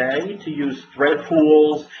software today to use thread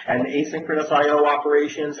pools and asynchronous I/O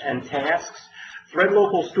operations and tasks, thread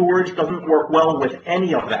local storage doesn't work well with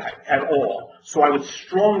any of that at all. So I would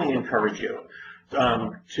strongly encourage you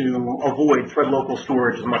to avoid thread local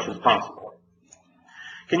storage as much as possible.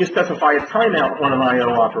 Can you specify a timeout on an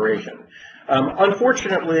I/O operation?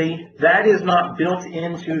 Unfortunately, that is not built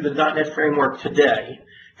into the .NET framework today,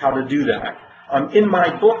 how to do that. In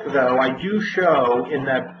my book, though, I do show in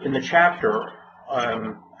the chapter,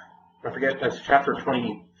 I forget, that's chapter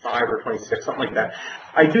 25 or 26, something like that.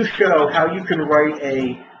 I do show how you can write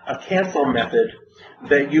a cancel method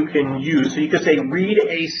that you can use. So you could say read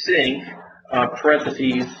async,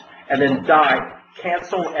 parentheses, and then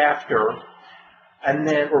cancel after, and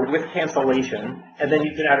then, or with cancellation, and then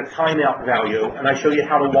you can add a timeout value, and I show you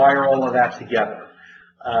how to wire all of that together.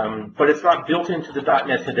 But it's not built into the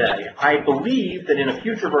 .NET today. I believe that in a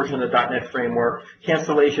future version of the .NET framework,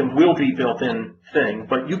 cancellation will be built-in thing,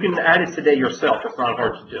 but you can add it today yourself. It's not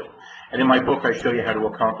hard to do. And in my book, I show you how to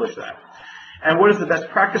accomplish that. And what is the best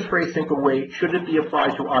practice for async await? Should it be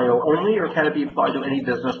applied to I/O only, or can it be applied to any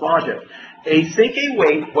business logic? Async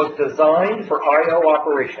await was designed for I/O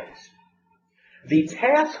operations. The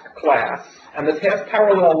task class and the task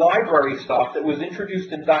parallel library stuff that was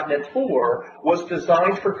introduced in .NET 4 was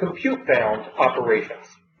designed for compute-bound operations.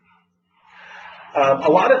 A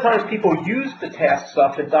lot of times people use the task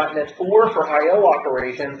stuff in .NET 4 for I/O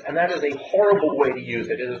operations, and that is a horrible way to use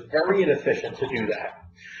it. It is very inefficient to do that.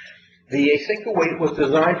 The async await was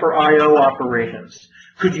designed for I/O operations.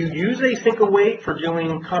 Could you use async await for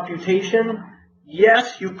doing computation?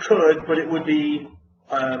 Yes, you could, but it would be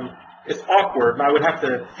it's awkward, and I would have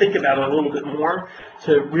to think about it a little bit more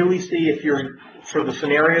to really see if you're for the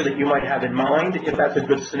scenario that you might have in mind, if that's a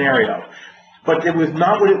good scenario. But it was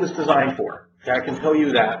not what it was designed for. Okay, I can tell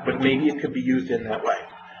you that, but maybe it could be used in that way.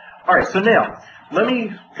 All right, so now, let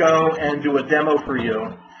me go and do a demo for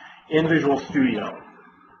you in Visual Studio.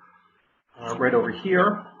 Right over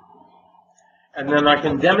here. And then I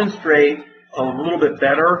can demonstrate a little bit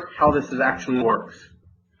better how this actually works.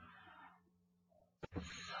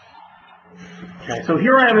 Okay, so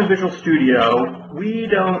here I am in Visual Studio. We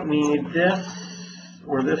don't need this,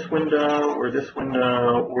 or this window, or this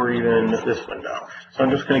window, or even this window. So I'm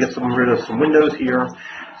just going to get rid of some windows here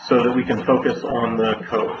so that we can focus on the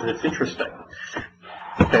code. It's interesting.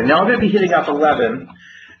 Okay, now I'm going to be hitting up 11,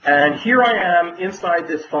 and here I am inside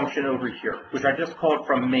this function over here, which I just called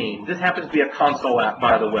from main. This happens to be a console app,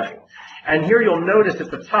 by the way. And here you'll notice at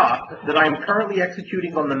the top that I'm currently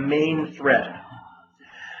executing on the main thread.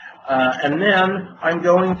 And then I'm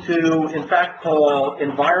going to, in fact, call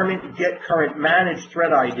environment get current manage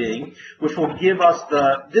thread ID, which will give us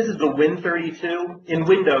this is the Win32. In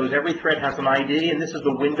Windows, every thread has an ID, and this is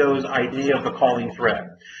the Windows ID of the calling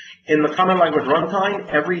thread. In the Common Language Runtime,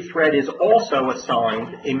 every thread is also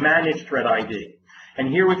assigned a managed thread ID. And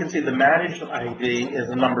here we can see the managed ID is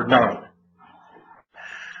the number 9.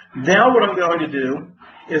 Now what I'm going to do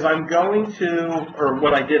is I'm going to, or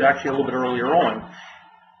what I did actually a little bit earlier on.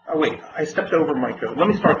 Oh, wait, I stepped over my code. Let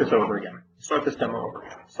me start this over again. Start this demo over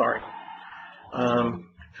again. Sorry.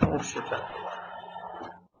 Control Shift F.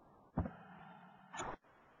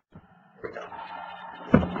 Here we go.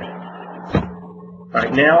 Okay. All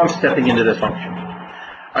right, now I'm stepping into this function.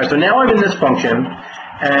 All right, so now I'm in this function,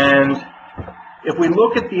 and if we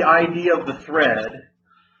look at the ID of the thread,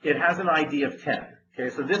 it has an ID of 10. Okay,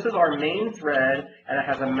 so this is our main thread, and it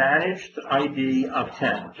has a managed ID of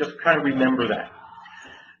 10. Just kind of remember that.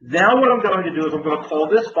 Now what I'm going to do is I'm going to call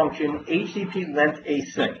this function HTTP length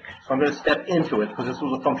async. So I'm going to step into it because this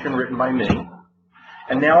was a function written by me.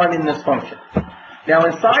 And now I'm in this function. Now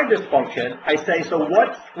inside this function, I say, so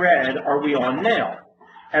what thread are we on now?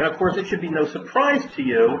 And of course, it should be no surprise to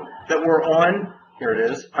you that we're on, here it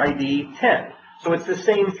is, ID 10. So it's the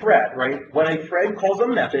same thread, right? When a thread calls a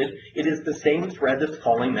method, it is the same thread that's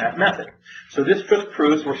calling that method. So this just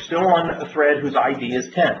proves we're still on a thread whose ID is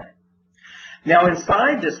 10. Now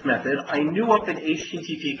inside this method, I new up an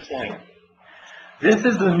HTTP client. This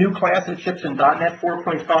is the new class that ships in .NET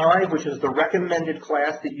 4.5, which is the recommended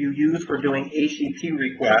class that you use for doing HTTP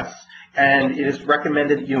requests, and it is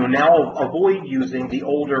recommended that you now avoid using the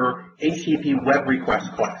older HTTP web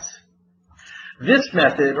request class. This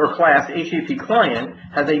method, or class HTTP client,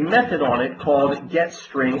 has a method on it called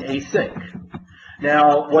getStringAsync.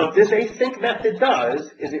 Now, what this async method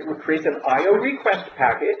does is it creates an IO request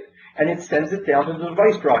packet, and it sends it down to the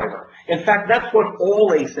device driver. In fact, that's what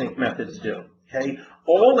all async methods do. Okay?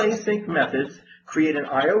 All async methods create an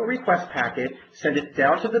IO request packet, send it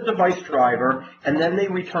down to the device driver, and then they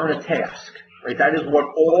return a task. Right? That is what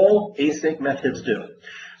all async methods do.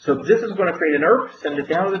 So this is going to create an IRP, send it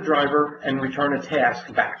down to the driver, and return a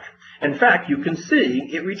task back. In fact, you can see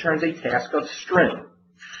it returns a task of string.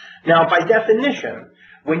 Now, by definition,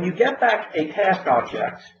 when you get back a task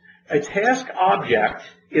object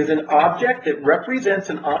is an object that represents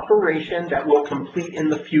an operation that will complete in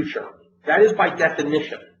the future. That is by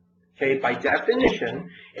definition. Okay, by definition,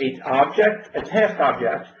 a task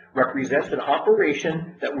object represents an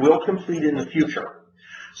operation that will complete in the future.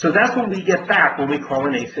 So that's what we get back when we call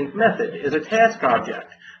an async method, is a task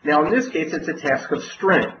object. Now, in this case, it's a task of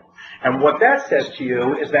string. And what that says to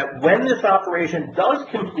you is that when this operation does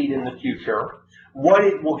complete in the future, what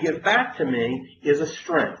it will give back to me is a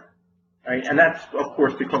string. Right? And that's, of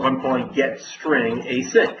course, because I'm calling getString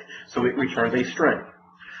async. So it returns a string.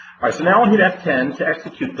 All right, so now I'll hit F10 to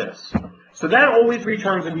execute this. So that always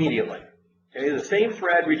returns immediately. Okay, the same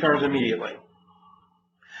thread returns immediately.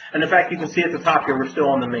 And in fact, you can see at the top here, we're still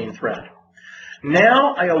on the main thread.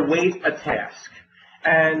 Now I await a task.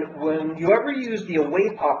 And when you ever use the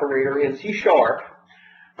await operator in C#,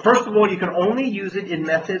 first of all, you can only use it in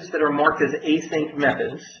methods that are marked as async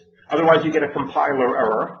methods. Otherwise, you get a compiler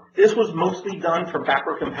error. This was mostly done for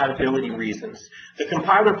backward compatibility reasons. The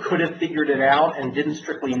compiler could have figured it out and didn't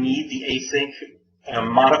strictly need the async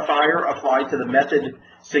modifier applied to the method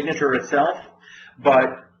signature itself. But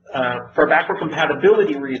for backward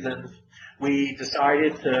compatibility reasons, we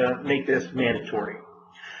decided to make this mandatory.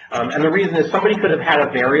 And the reason is somebody could have had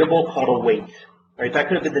a variable called await. Right? That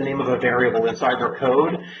could have been the name of a variable inside their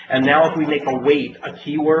code. And now if we make await a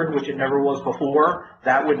keyword, which it never was before,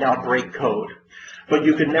 that would now break code. But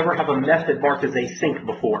you could never have a method marked as async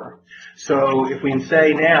before. So if we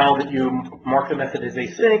say now that you mark the method as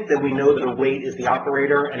async, then we know that await is the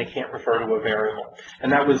operator and it can't refer to a variable.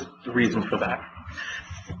 And that was the reason for that.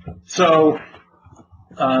 So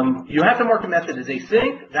you have to mark a method as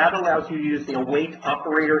async. That allows you to use the await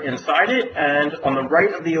operator inside it. And on the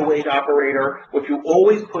right of the await operator, what you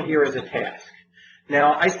always put here is a task.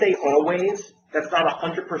 Now, I say always. That's not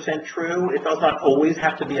 100% true. It does not always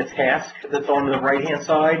have to be a task that's on the right-hand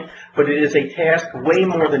side, but it is a task way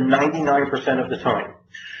more than 99% of the time.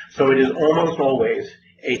 So it is almost always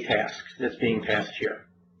a task that's being passed here.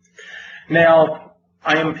 Now,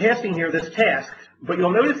 I am passing here this task, but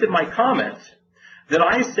you'll notice in my comments that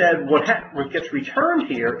I said what gets returned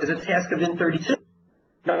here is a task of int32,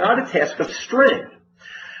 not a task of string.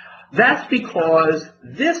 That's because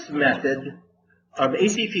this method of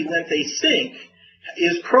ACP length async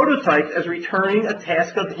is prototyped as returning a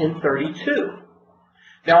task of int32.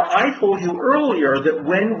 Now, I told you earlier that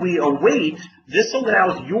when we await, this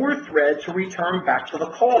allows your thread to return back to the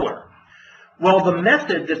caller. Well, the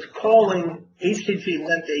method that's calling HTTP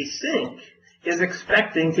length async is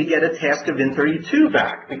expecting to get a task of int32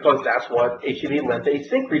 back, because that's what HTTP length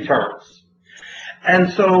async returns.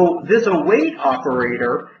 And so this await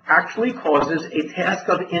operator actually causes a task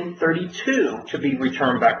of int32 to be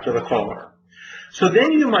returned back to the caller. So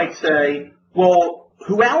then you might say, well,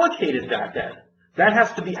 who allocated that then? That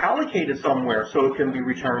has to be allocated somewhere so it can be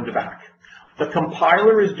returned back. The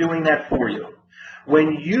compiler is doing that for you.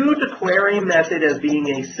 When you declare a method as being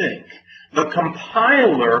async, the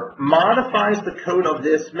compiler modifies the code of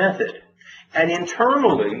this method. And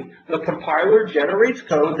internally, the compiler generates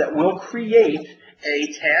code that will create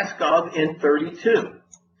a task of int32.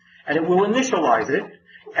 And it will initialize it,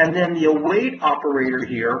 and then the await operator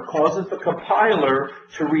here causes the compiler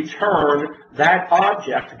to return that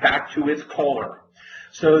object back to its caller.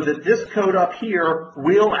 So that this code up here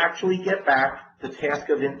will actually get back the task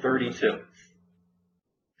of int32.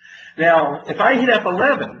 Now, if I hit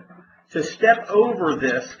F11 to step over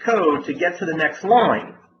this code to get to the next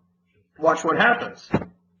line, watch what happens.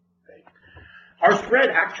 Our thread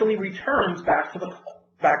actually returns back to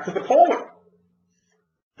the caller.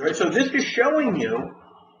 Right? So this is showing you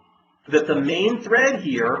that the main thread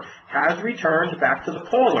here has returned back to the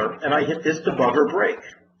caller, and I hit this debugger break.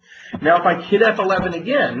 Now if I hit F11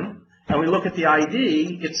 again, and we look at the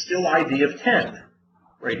ID, it's still ID of 10.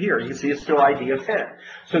 Right here, you see it's still ID of 10.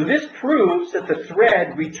 So this proves that the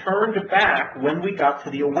thread returned back when we got to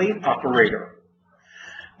the await operator.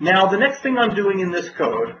 Now the next thing I'm doing in this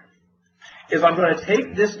code is I'm going to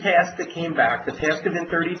take this task that came back, the task of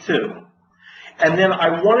int32, and then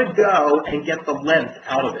I want to go and get the length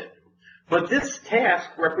out of it. But this task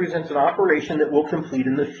represents an operation that will complete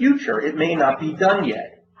in the future. It may not be done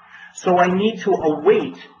yet. So I need to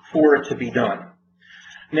await for it to be done.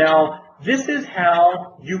 Now, this is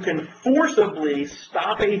how you can forcibly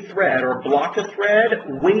stop a thread or block a thread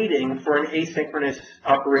waiting for an asynchronous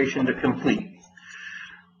operation to complete.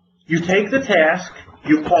 You take the task,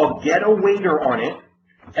 you call getAwaiter on it,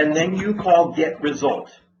 and then you call getResult.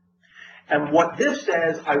 And what this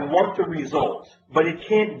says, I want the result, but it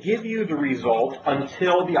can't give you the result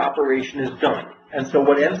until the operation is done. And so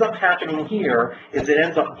what ends up happening here is it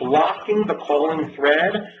ends up blocking the calling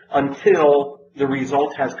thread until the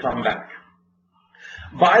result has come back.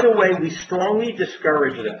 By the way, we strongly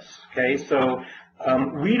discourage this, okay? So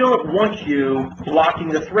we don't want you blocking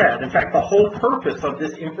the thread. In fact, the whole purpose of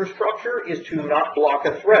this infrastructure is to not block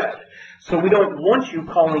a thread. So we don't want you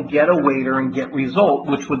calling getAwaiter and getResult,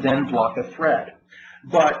 which would then block a thread.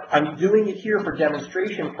 But I'm doing it here for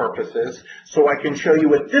demonstration purposes, so I can show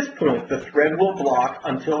you at this point the thread will block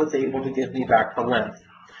until it's able to give me back the length.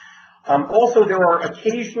 Also, there are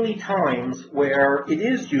occasionally times where it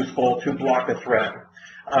is useful to block a thread.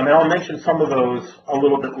 And I'll mention some of those a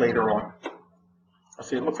little bit later on. Let's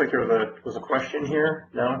see, it looks like there was a question here.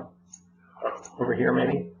 No? Over here,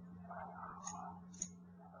 maybe?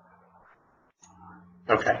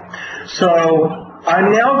 Okay. So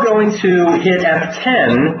I'm now going to hit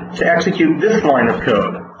F10 to execute this line of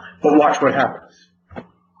code. But watch what happens.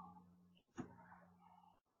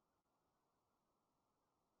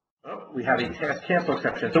 We have a task cancel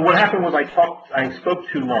exception. So what happened was I spoke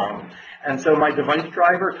too long. And so my device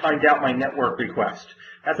driver timed out my network request.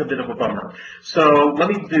 That's a bit of a bummer. So let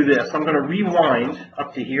me do this. I'm going to rewind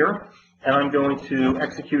up to here, and I'm going to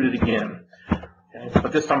execute it again. Okay,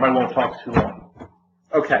 but this time I won't talk too long.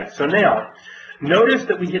 Okay, so now, notice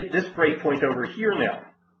that we hit this breakpoint over here now.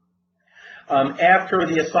 After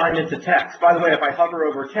the assignment to text. By the way, if I hover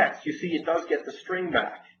over text, you see it does get the string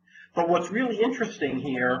back. But what's really interesting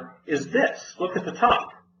here is this. Look at the top.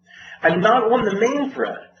 I'm not on the main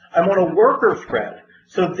thread. I'm on a worker thread.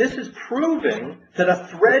 So this is proving that a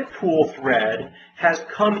thread pool thread has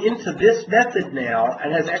come into this method now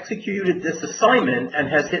and has executed this assignment and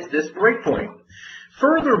has hit this breakpoint.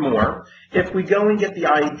 Furthermore, if we go and get the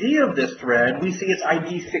ID of this thread, we see it's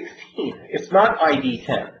ID 16. It's not ID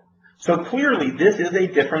 10. So clearly, this is a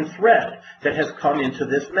different thread that has come into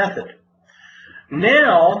this method.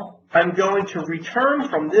 Now, I'm going to return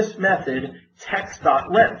from this method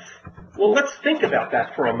text.length. Well, let's think about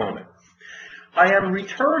that for a moment. I am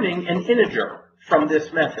returning an integer from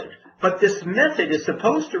this method, but this method is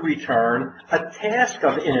supposed to return a task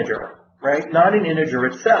of integer, right? Not an integer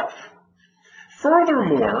itself.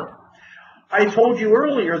 Furthermore, I told you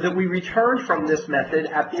earlier that we returned from this method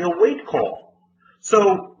at the await call.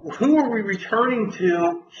 So who are we returning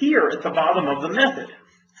to here at the bottom of the method?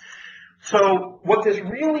 So what this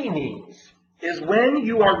really means is when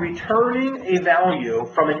you are returning a value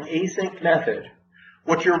from an async method,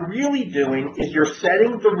 what you're really doing is you're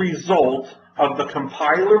setting the result of the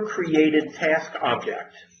compiler-created task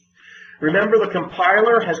object. Remember, the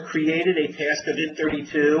compiler has created a task of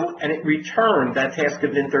int32, and it returned that task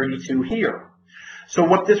of int32 here. So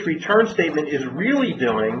what this return statement is really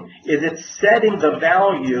doing is it's setting the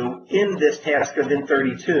value in this task of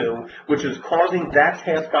int32, which is causing that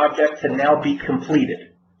task object to now be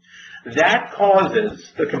completed. That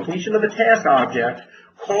causes, the completion of the task object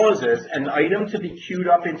causes an item to be queued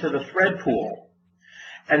up into the thread pool.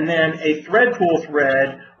 And then a thread pool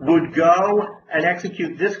thread would go and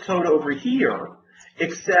execute this code over here,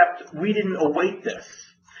 except we didn't await this.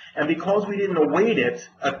 And because we didn't await it,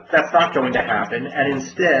 that's not going to happen, and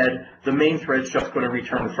instead, the main thread's just going to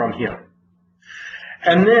return from here.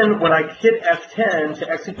 And then when I hit F10 to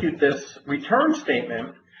execute this return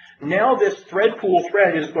statement, now this thread pool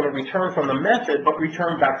thread is going to return from the method, but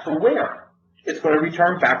return back to where? It's going to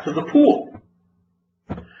return back to the pool,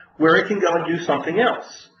 where it can go and do something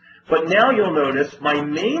else. But now you'll notice my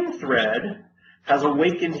main thread has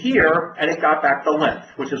awakened here, and it got back the length,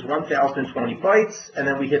 which is 1,020 bytes, and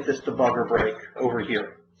then we hit this debugger break over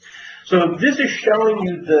here. So this is showing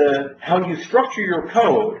you how you structure your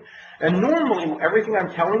code. And normally, everything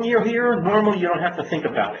I'm telling you here, normally you don't have to think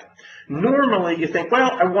about it. Normally, you think, well,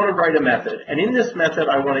 I want to write a method. And in this method,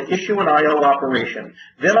 I want to issue an IO operation.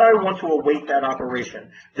 Then I want to await that operation.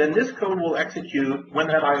 Then this code will execute when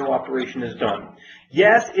that IO operation is done.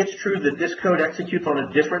 Yes, it's true that this code executes on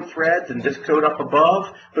a different thread than this code up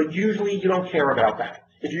above, but usually you don't care about that.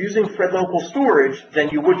 If you're using thread local storage, then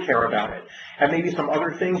you would care about it. And maybe some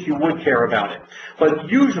other things you would care about it. But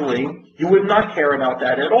usually, you would not care about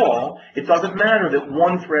that at all. It doesn't matter that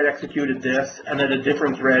one thread executed this and that a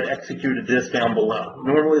different thread executed this down below.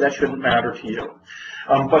 Normally, that shouldn't matter to you.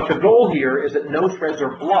 But the goal here is that no threads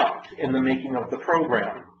are blocked in the making of the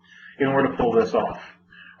program in order to pull this off.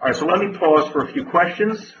 All right, so let me pause for a few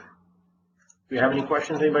questions. Do you have any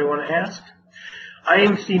questions anybody want to ask?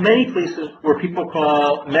 I see many places where people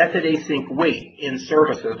call method async wait in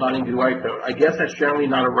services, not in GUI code. I guess that's generally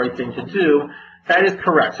not a right thing to do. That is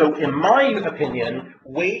correct. So in my opinion,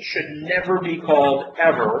 wait should never be called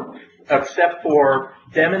ever, except for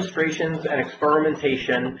demonstrations and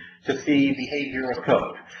experimentation to see behavior of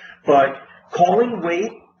code. But calling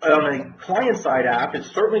wait on a client-side app is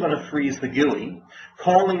certainly going to freeze the GUI.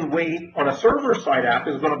 Calling wait on a server-side app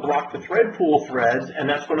is going to block the thread pool threads, and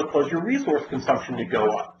that's going to cause your resource consumption to go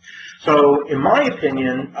up. So, in my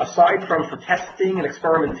opinion, aside from for testing and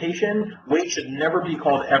experimentation, wait should never be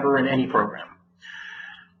called ever in any program.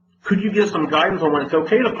 Could you give some guidance on when it's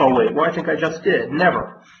okay to call wait? Well, I think I just did.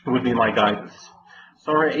 Never would be my guidance.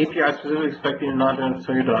 Sorry, API specifically expecting you not to,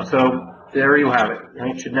 so you're done. So, there you have it.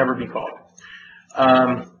 It should never be called.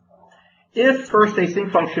 If first async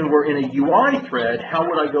function were in a UI thread, how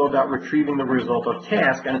would I go about retrieving the result of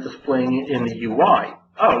task and displaying it in the UI?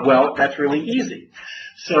 Oh, well, that's really easy.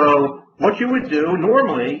 So what you would do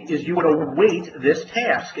normally is you would await this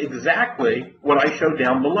task, exactly what I showed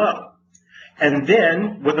down below. And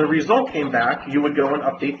then when the result came back, you would go and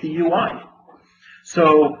update the UI.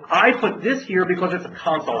 So I put this here because it's a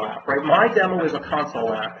console app, right? My demo is a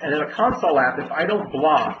console app, and in a console app, if I don't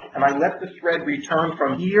block and I let the thread return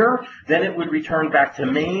from here, then it would return back to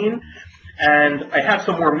main, and I have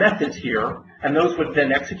some more methods here, and those would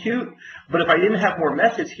then execute. But if I didn't have more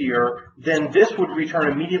methods here, then this would return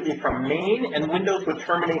immediately from main, and Windows would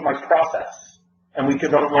terminate my process. And we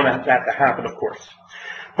don't want that to happen, of course.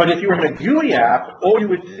 But if you were in a GUI app, all you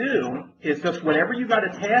would do is just whenever you got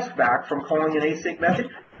a task back from calling an async method,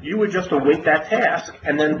 you would just await that task,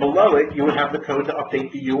 and then below it, you would have the code to update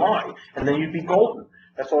the UI. And then you'd be golden.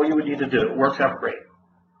 That's all you would need to do. It works out great.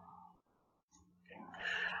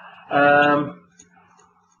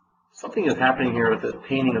 Something is happening here with the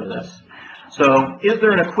painting of this. So, is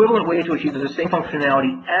there an equivalent way to achieve the same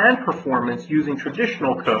functionality and performance using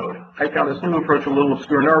traditional code? I found this new approach a little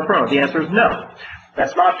obscure and error-prone. The answer is no.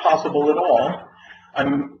 That's not possible at all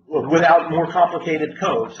without more complicated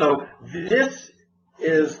code. So this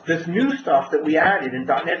is this new stuff that we added in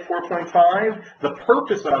 .NET 4.5. The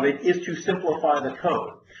purpose of it is to simplify the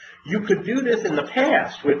code. You could do this in the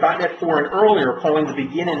past with .NET 4 and earlier, calling the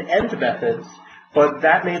begin and end methods, but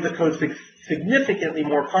that made the code significantly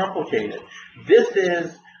more complicated. This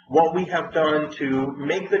is what we have done to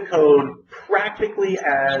make the code practically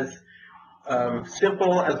as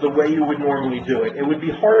simple as the way you would normally do it. It would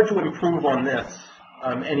be hard to improve on this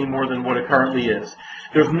any more than what it currently is.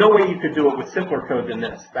 There's no way you could do it with simpler code than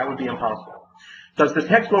this. That would be impossible. Does the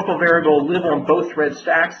text local variable live on both thread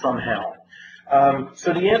stacks somehow?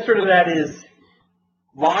 So the answer to that is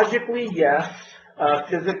logically yes,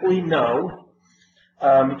 physically no.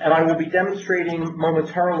 And I will be demonstrating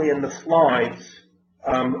momentarily in the slides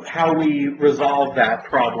how we resolve that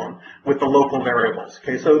problem with the local variables.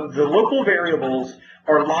 Okay, so the local variables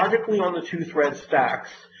are logically on the two thread stacks,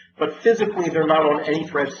 but physically they're not on any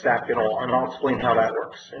thread stack at all, and I'll explain how that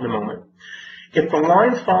works in a moment. If the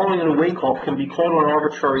lines following an await call can be called on an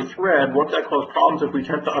arbitrary thread, won't that cause problems if we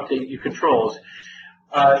attempt to update your controls?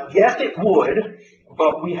 Yes, it would,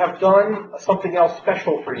 but we have done something else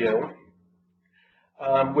special for you,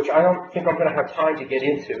 which I don't think I'm going to have time to get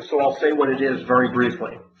into, so I'll say what it is very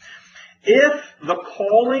briefly. If the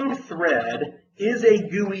calling thread is a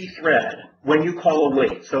GUI thread when you call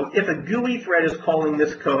await, so if a GUI thread is calling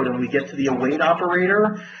this code and we get to the await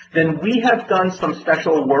operator, then we have done some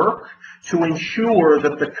special work to ensure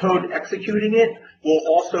that the code executing it will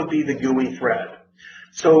also be the GUI thread.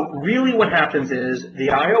 So really what happens is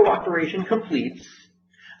the IO operation completes,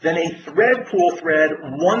 then a thread pool thread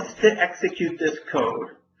wants to execute this code,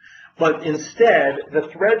 but instead the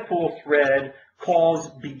thread pool thread calls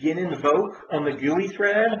begin invoke on the GUI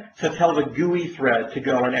thread to tell the GUI thread to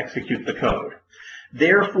go and execute the code.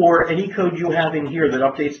 Therefore, any code you have in here that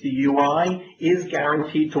updates the UI is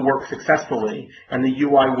guaranteed to work successfully, and the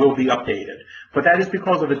UI will be updated. But that is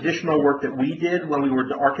because of additional work that we did when we were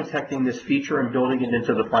architecting this feature and building it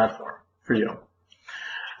into the platform for you.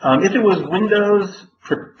 If it was Windows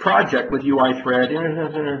project with UI thread,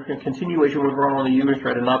 a continuation would run on the UI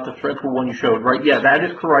thread and not the threadful one you showed, right? Yeah, that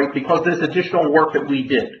is correct because there's additional work that we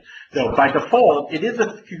did. So by default, it is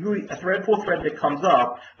a threadful thread that comes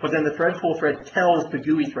up, but then the threadful thread tells the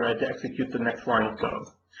GUI thread to execute the next line of code.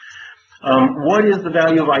 What is the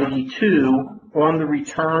value of ID2 on the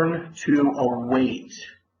return to await?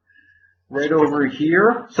 Right over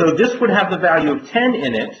here. So this would have the value of 10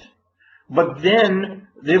 in it, but then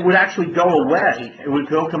it would actually go away. It would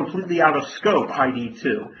go completely out of scope,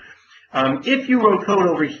 ID2. If you wrote code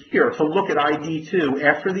over here to look at ID2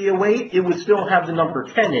 after the await, it would still have the number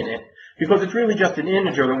 10 in it, because it's really just an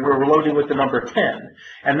integer that we're loading with the number 10.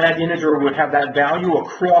 And that integer would have that value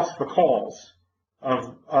across the calls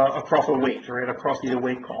of across await, right, across the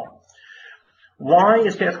await call. Why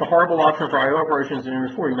is task a horrible option for I/O operations in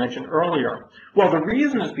before you mentioned earlier? Well, the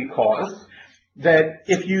reason is because that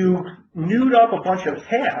if you newed up a bunch of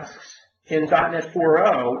tasks in .NET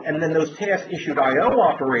 4.0 and then those tasks issued I/O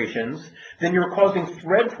operations, then you're causing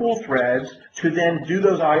threadful threads to then do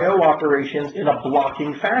those I/O operations in a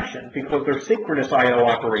blocking fashion because they're synchronous I/O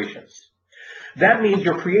operations. That means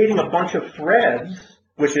you're creating a bunch of threads,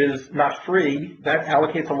 which is not free, that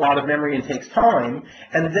allocates a lot of memory and takes time,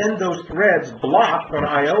 and then those threads block on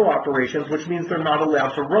I/O operations, which means they're not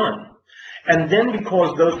allowed to run. And then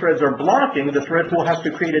because those threads are blocking, the threadful has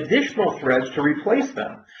to create additional threads to replace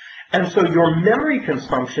them. And so your memory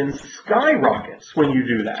consumption skyrockets when you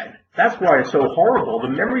do that. That's why it's so horrible. The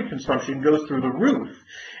memory consumption goes through the roof.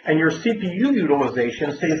 And your CPU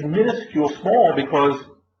utilization stays minuscule small because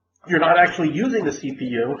you're not actually using the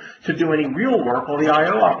CPU to do any real work while the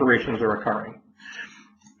I/O operations are occurring.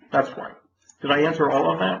 That's why. Did I answer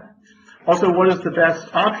all of that? Also, what is the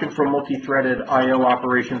best option for multi-threaded I/O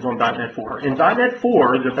operations on .NET 4? In .NET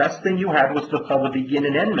 4, the best thing you had was to call the begin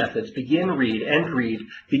and end methods. Begin read, end read,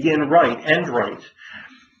 begin write, end write.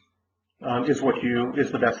 Is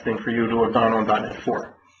the best thing for you to have done on .NET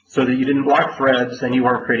 4. So that you didn't block threads and you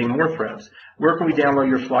weren't creating more threads. Where can we download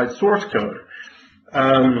your slide source code?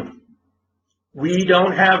 We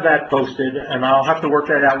don't have that posted, and I'll have to work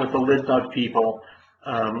that out with the LIDNUG people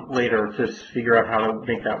later to figure out how to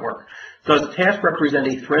make that work. Does task represent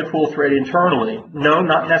a threadful thread internally? No,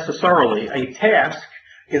 not necessarily. A task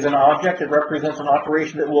is an object that represents an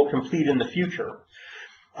operation that will complete in the future.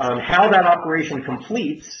 How that operation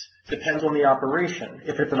completes depends on the operation.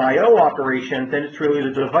 If it's an I/O operation, then it's really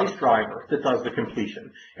the device driver that does the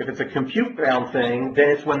completion. If it's a compute-bound thing, then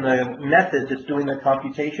it's when the method that's doing the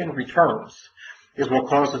computation returns, is what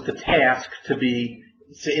causes the task to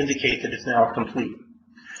indicate that it's now complete.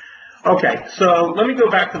 Okay, so let me go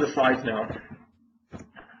back to the slides now.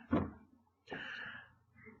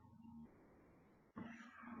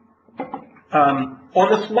 On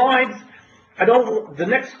the slides, the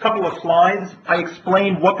next couple of slides, I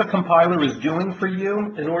explained what the compiler is doing for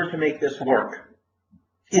you in order to make this work.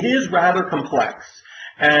 It is rather complex,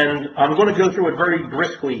 and I'm going to go through it very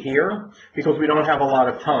briskly here because we don't have a lot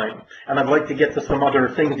of time, and I'd like to get to some other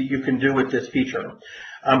things that you can do with this feature.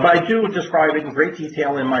 But I do describe it in great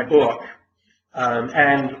detail in my book,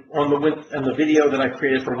 and on the video that I've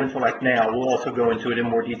created for Wintellect now, we'll also go into it in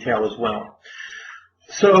more detail as well.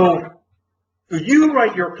 So you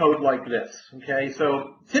write your code like this, okay?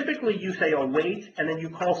 So typically you say await, and then you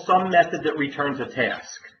call some method that returns a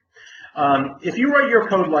task. If you write your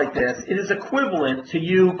code like this, it is equivalent to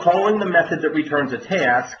you calling the method that returns a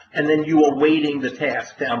task, and then you awaiting the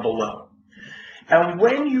task down below. And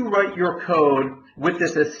when you write your code with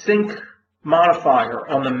this async modifier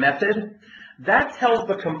on the method, that tells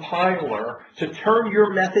the compiler to turn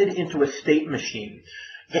your method into a state machine.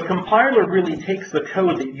 The compiler really takes the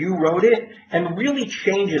code that you wrote it and really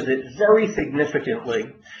changes it very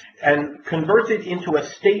significantly and converts it into a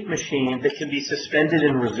state machine that can be suspended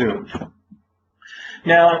and resumed.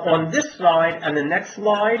 Now, on this slide and the next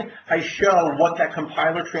slide, I show what that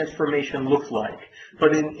compiler transformation looks like.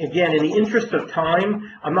 But again, in the interest of time,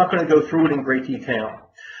 I'm not going to go through it in great detail.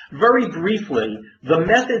 Very briefly, the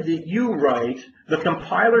method that you write, the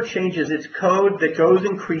compiler changes its code that goes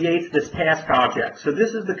and creates this task object. So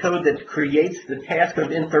this is the code that creates the task of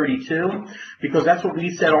int32, because that's what we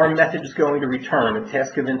said our method is going to return, a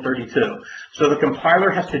task of int32. So the compiler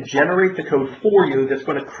has to generate the code for you that's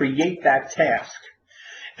going to create that task.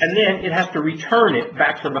 And then it has to return it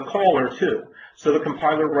back to the caller too. So the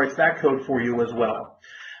compiler writes that code for you as well.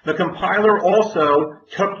 The compiler also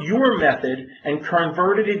took your method and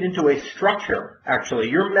converted it into a structure, actually.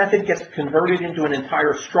 Your method gets converted into an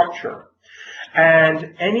entire structure.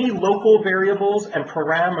 And any local variables and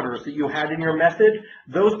parameters that you had in your method,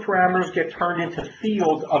 those parameters get turned into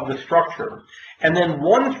fields of the structure. And then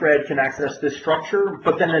one thread can access this structure,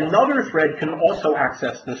 but then another thread can also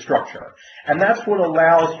access this structure. And that's what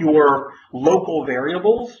allows your local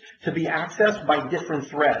variables to be accessed by different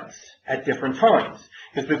threads at different times.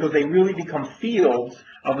 It's because they really become fields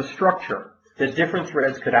of a structure that different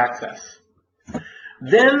threads could access.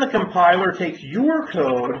 Then the compiler takes your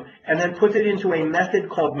code and then puts it into a method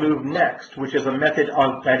called moveNext, which is a method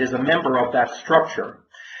that is a member of that structure.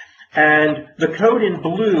 And the code in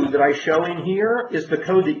blue that I show in here is the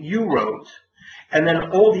code that you wrote. And then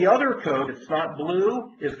all the other code that's not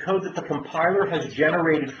blue is code that the compiler has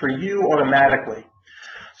generated for you automatically.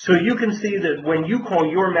 So you can see that when you call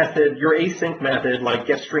your method, your async method, like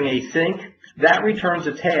getStringAsync, that returns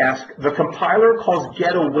a task. The compiler calls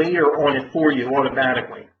getAwaiter on it for you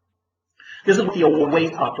automatically. This is what the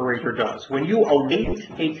await operator does. When you await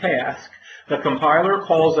a task, the compiler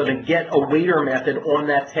calls it a getAwaiter method on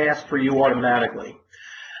that task for you automatically.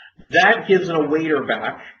 That gives an awaiter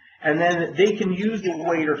back, and then they can use the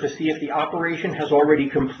awaiter to see if the operation has already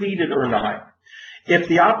completed or not. If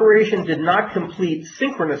the operation did not complete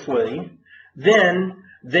synchronously, then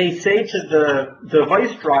they say to the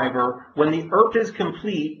device driver, when the ERP is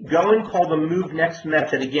complete, go and call the moveNext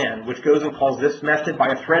method again, which goes and calls this method by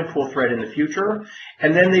a thread pool thread in the future,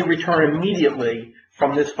 and then they return immediately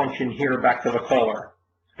from this function here back to the caller.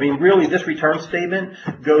 I mean, really, this return statement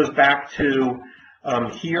goes back to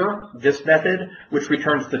here, this method, which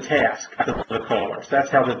returns the task to the caller. So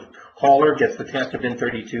that's how the caller gets the task of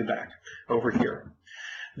in32 back over here.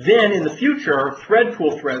 Then in the future, thread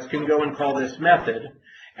pool threads can go and call this method,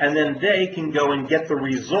 and then they can go and get the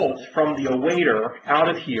results from the awaiter out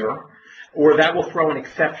of here, or that will throw an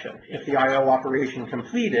exception if the I/O operation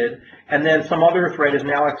completed, and then some other thread is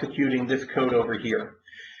now executing this code over here.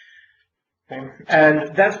 Okay.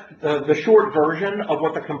 And that's the short version of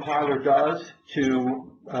what the compiler does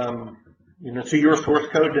to your source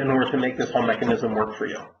code in order to make this whole mechanism work for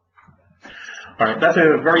you. All right, that's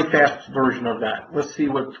a very fast version of that. Let's see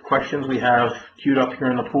what questions we have queued up here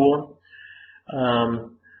in the pool.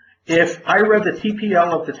 If I read the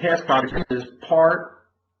TPL of the task object is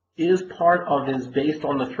based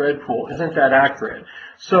on the thread pool, isn't that accurate?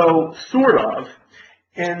 So, sort of.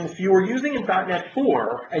 And if you were using in .NET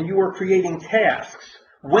 4 and you were creating tasks,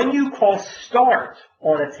 when you call start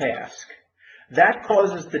on a task, that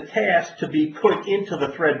causes the task to be put into the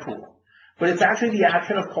thread pool. But it's actually the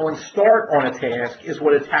action of calling start on a task is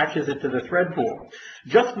what attaches it to the thread pool.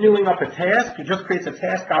 Just newing up a task, it just creates a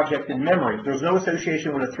task object in memory. There's no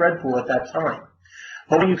association with a thread pool at that time.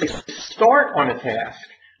 But when you say start on a task,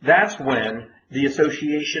 that's when the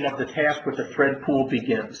association of the task with the thread pool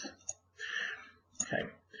begins.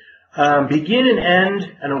 Okay. Begin and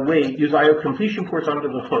end and await use I/O completion ports under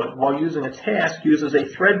the hood, while using a task uses a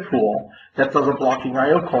thread pool that does a blocking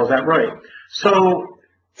I/O call. Is that right? So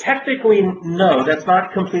technically, no, that's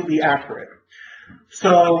not completely accurate.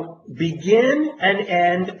 So begin and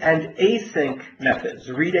end and async methods,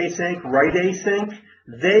 read async, write async,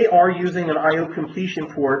 they are using an I/O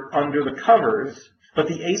completion port under the covers, but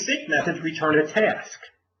the async methods return a task.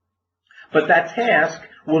 But that task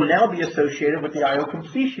will now be associated with the I/O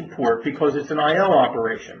completion port because it's an I/O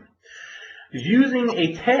operation. Using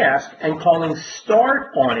a task and calling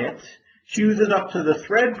start on it chooses up to the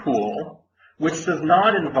thread pool, which does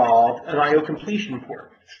not involve an I/O completion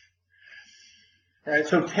port. All right,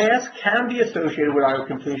 so tasks can be associated with I/O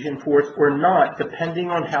completion ports or not,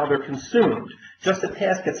 depending on how they're consumed. Just the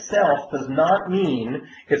task itself does not mean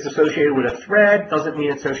it's associated with a thread, doesn't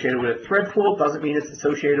mean it's associated with a thread pool, doesn't mean it's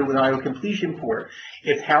associated with an I/O completion port.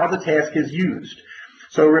 It's how the task is used.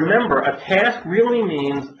 So remember, a task really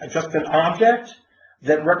means just an object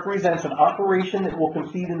that represents an operation that will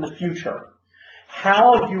complete in the future.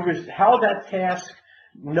 How that task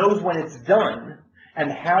knows when it's done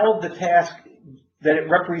and how the task that it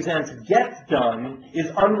represents gets done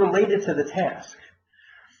is unrelated to the task,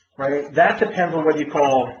 right? That depends on what you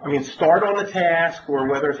call, start on the task or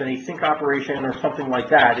whether it's an async operation or something like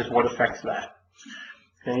that is what affects that.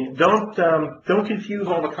 Okay? Don't confuse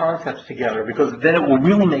all the concepts together because then it will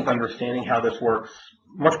really make understanding how this works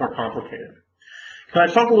much more complicated. Can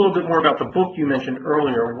I talk a little bit more about the book you mentioned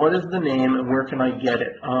earlier? What is the name and where can I get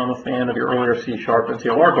it? I'm a fan of your earlier C# and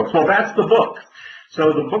CLR books. Well, that's the book.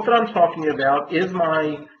 So the book that I'm talking about is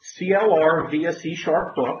my CLR via C#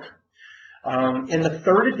 book. In the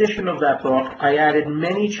third edition of that book, I added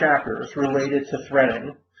many chapters related to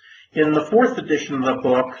threading. In the fourth edition of the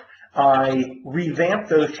book, I revamped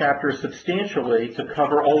those chapters substantially to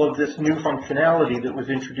cover all of this new functionality that was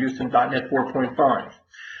introduced in .NET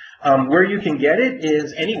 4.5. Where you can get it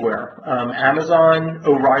is anywhere. Amazon,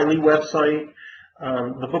 O'Reilly website.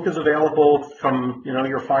 The book is available from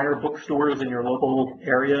your finer bookstores in your local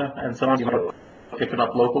area, and some of you might pick it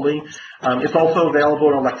up locally. It's also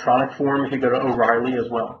available in electronic form if you go to O'Reilly as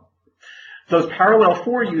well. Does Parallel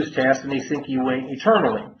 4 use tasks and async await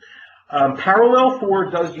internally? Parallel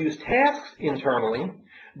 4 does use tasks internally,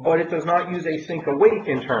 but it does not use async await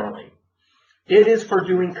internally. It is for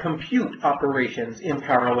doing compute operations in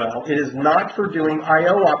parallel. It is not for doing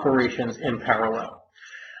I/O operations in parallel.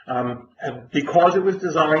 Because it was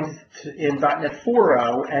designed in .NET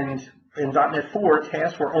 4.0 and in .NET 4,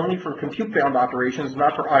 tasks were only for compute-bound operations,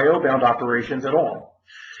 not for I/O-bound operations at all.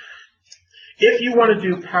 If you want to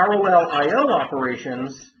do parallel I/O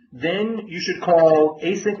operations, then you should call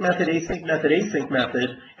async method, async method, async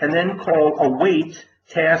method, and then call await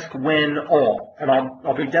task when all. And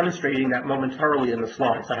I'll be demonstrating that momentarily in the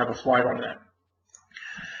slides. I have a slide on that.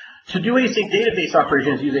 To do async database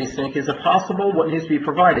operations use async, is it possible? What needs to be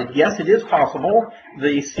provided? Yes, it is possible.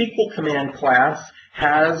 The SQL command class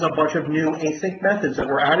has a bunch of new async methods that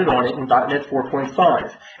were added on it in .NET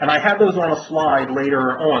 4.5. And I have those on a slide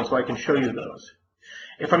later on so I can show you those.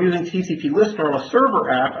 If I'm using TCP Listener on a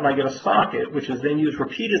server app and I get a socket, which is then used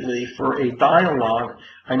repeatedly for a dialog,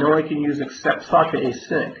 I know I can use accept socket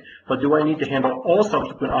async, but do I need to handle all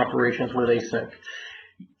subsequent operations with async?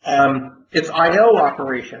 It's I/O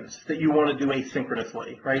operations that you want to do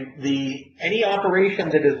asynchronously, right? Any operation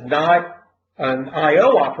that is not an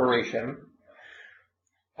I/O operation,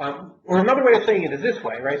 or another way of saying it is this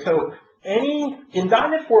way, right? So in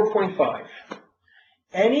 .NET 4.5,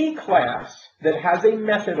 any class that has a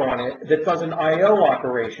method on it that does an I/O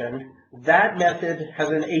operation, that method has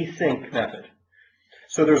an async method.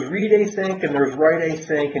 So there's read async, and there's write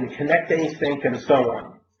async, and connect async, and so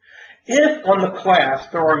on. If on the class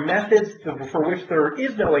there are methods for which there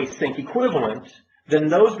is no async equivalent, then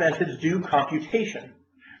those methods do computation.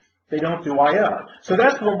 They don't do I/O. So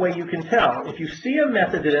that's one way you can tell. If you see a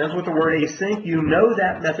method that ends with the word async, you know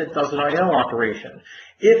that method does an I/O operation.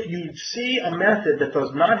 If you see a method that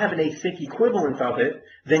does not have an async equivalent of it,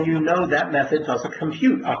 then you know that method does a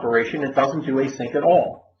compute operation. It doesn't do async at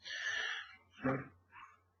all.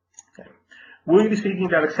 Okay. Will you be speaking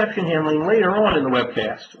about exception handling later on in the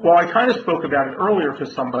webcast? Well, I kind of spoke about it earlier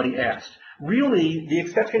because somebody asked. Really, the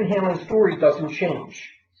exception handling story doesn't change.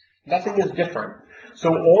 Nothing is different.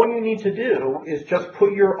 So all you need to do is just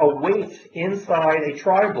put your await inside a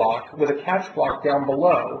try block with a catch block down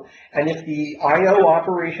below, and if the I/O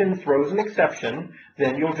operation throws an exception,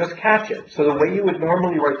 then you'll just catch it. So the way you would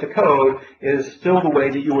normally write the code is still the way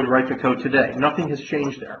that you would write the code today. Nothing has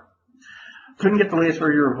changed there. Couldn't get the latest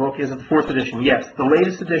version of your book. Is it the 4th edition? Yes, the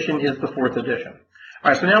latest edition is the 4th edition.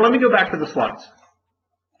 All right, so now let me go back to the slides.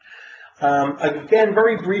 Again,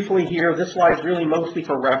 very briefly here, this slide is really mostly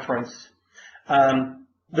for reference.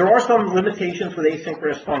 There are some limitations with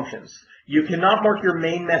asynchronous functions. You cannot mark your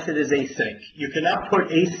main method as async. You cannot put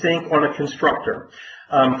async on a constructor.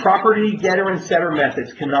 Property getter and setter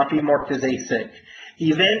methods cannot be marked as async.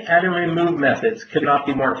 Event add and remove methods cannot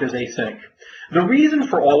be marked as async. The reason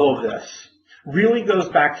for all of this really goes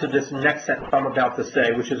back to this next sentence I'm about to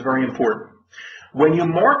say, which is very important. When you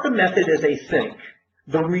mark the method as async,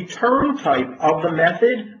 the return type of the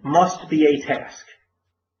method must be a task.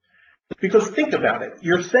 Because think about it.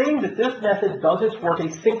 You're saying that this method does its work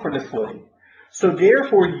asynchronously. So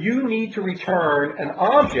therefore, you need to return an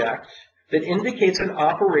object that indicates an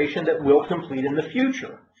operation that will complete in the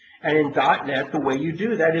future. And in .NET, the way you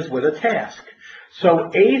do that is with a task. So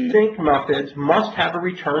async methods must have a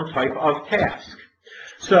return type of task.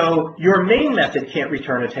 So your main method can't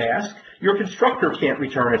return a task. Your constructor can't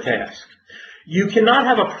return a task. You cannot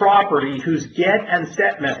have a property whose get and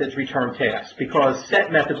set methods return tasks, because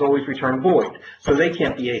set methods always return void, so they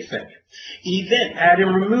can't be async. Event add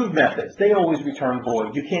and remove methods, they always return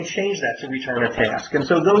void. You can't change that to return a task, and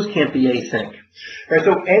so those can't be async. Right,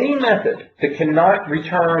 so any method that cannot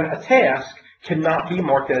return a task cannot be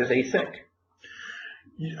marked as async.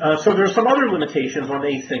 So there are some other limitations on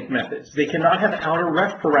async methods. They cannot have outer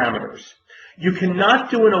ref parameters. You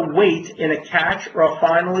cannot do an await in a catch or a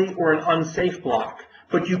finally or an unsafe block,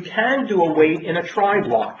 but you can do await in a try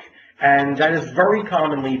block, and that is very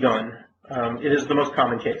commonly done. It is the most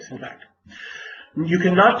common case, in fact. You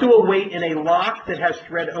cannot do await in a lock that has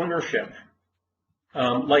thread ownership,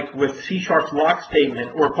 like with C#'s lock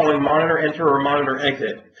statement or calling monitor enter or monitor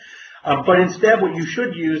exit. But instead, what you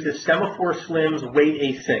should use is semaphore slims wait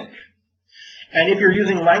async. And if you're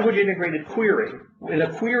using language integrated query, in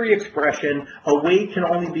a query expression, await can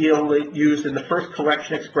only be used in the first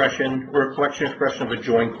collection expression or a collection expression of a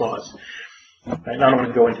join clause. And I don't want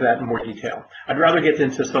to go into that in more detail. I'd rather get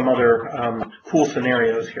into some other cool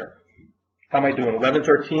scenarios here. How am I doing?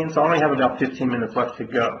 11:13, so I only have about 15 minutes left to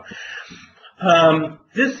go.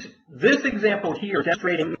 This example here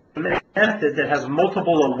demonstrating a method that has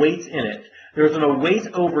multiple awaits in it. There's an await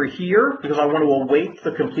over here because I want to await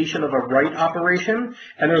the completion of a write operation,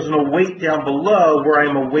 and there's an await down below where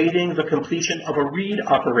I'm awaiting the completion of a read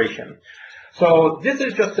operation. So this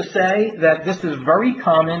is just to say that this is very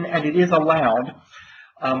common and it is allowed.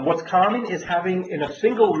 What's common is having in a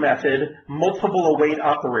single method multiple await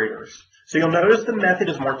operators. So you'll notice the method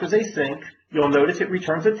is marked as async. You'll notice it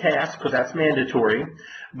returns a task because that's mandatory.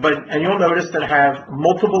 And you'll notice that I have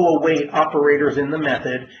multiple await operators in the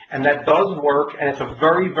method, and that does work, and it's a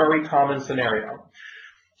very, very common scenario.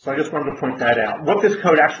 So I just wanted to point that out. What this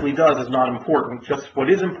code actually does is not important. Just what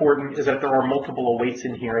is important is that there are multiple awaits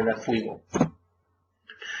in here, and that's legal.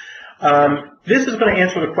 This is going to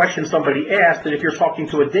answer the question somebody asked, that if you're talking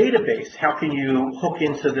to a database, how can you hook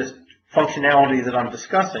into this functionality that I'm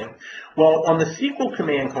discussing? Well, on the SQL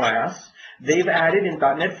command class, they've added in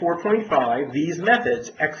 .NET 4.5 these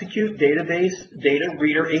methods: execute database data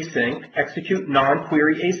reader async, execute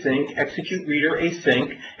non-query async, execute reader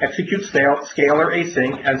async, execute scalar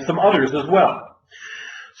async, and some others as well.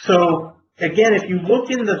 So again, if you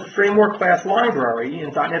look in the framework class library in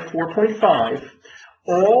 .NET 4.5,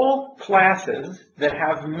 all classes that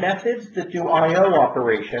have methods that do I/O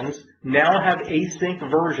operations now have async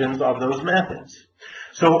versions of those methods.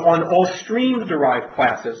 So on all stream-derived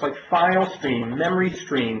classes like file stream, memory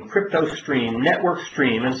stream, crypto stream, network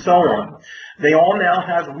stream, and so on, they all now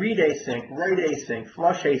have read async, write async,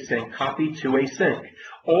 flush async, copy to async.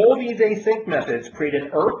 All these async methods create an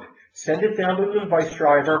ERP, send it down to the device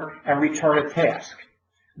driver, and return a task.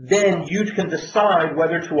 Then you can decide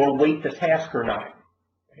whether to await the task or not.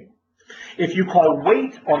 If you call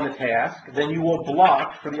wait on the task, then you will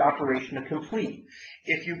block for the operation to complete.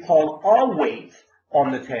 If you call await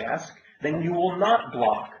on the task, then you will not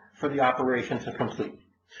block for the operation to complete.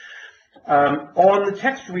 On the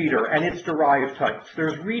text reader and its derived types,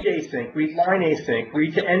 there's read async, read line async,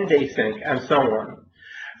 read to end async, and so on.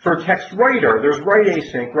 For text writer, there's write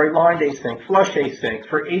async, write line async, flush async.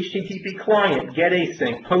 For HTTP client, get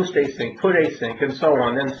async, post async, put async, and so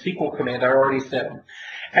on. Then SQL command I already said.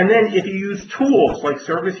 And then if you use tools like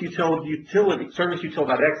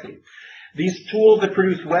serviceutil.exe, these tools that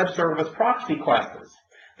produce web service proxy classes,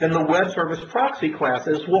 then the web service proxy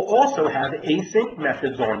classes will also have async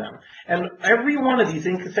methods on them. And every one of these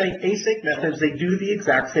async methods, they do the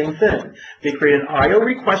exact same thing. They create an I/O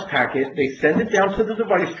request packet, they send it down to the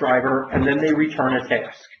device driver, and then they return a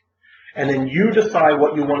task. And then you decide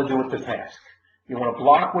what you want to do with the task. You want to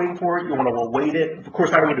block wait for it, you want to await it. Of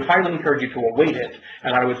course, I would highly encourage you to await it,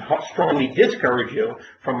 and I would strongly discourage you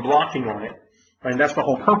from blocking on it. And that's the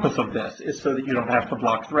whole purpose of this, is so that you don't have to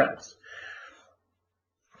block threads.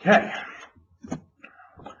 Okay.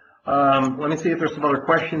 Let me see if there's some other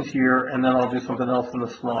questions here, and then I'll do something else in the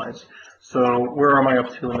slides. So where am I up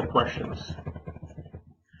to in the questions?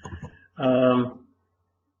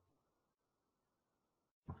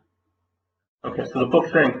 Okay, so the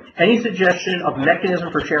book thing. Any suggestion of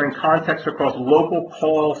mechanism for sharing context across local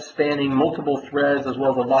calls spanning multiple threads, as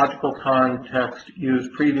well as a logical context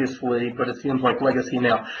used previously, but it seems like legacy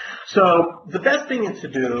now. So the best thing to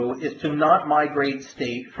do is to not migrate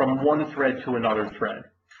state from one thread to another thread.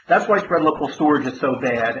 That's why thread local storage is so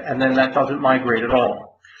bad, and then that doesn't migrate at all.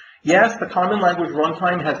 Yes, the common language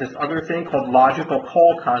runtime has this other thing called logical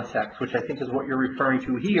call context, which I think is what you're referring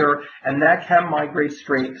to here, and that can migrate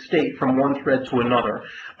state from one thread to another.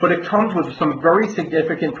 But it comes with some very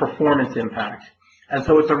significant performance impact, and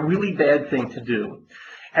so it's a really bad thing to do.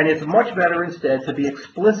 And it's much better instead to be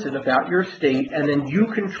explicit about your state, and then you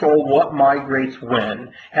control what migrates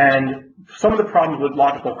when. And some of the problems with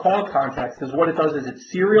logical call context is what it does is it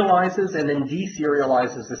serializes and then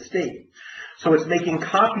deserializes the state. So it's making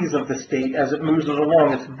copies of the state as it moves it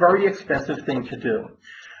along. It's a very expensive thing to do.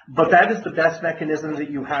 But that is the best mechanism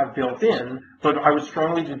that you have built in. But I would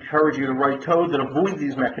strongly encourage you to write code that avoids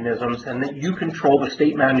these mechanisms and that you control the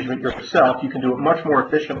state management yourself. You can do it much more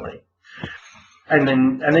efficiently. And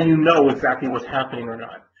then you know exactly what's happening or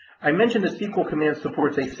not. I mentioned the SQL command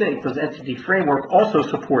supports async. Does Entity Framework also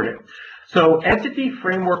support it? So Entity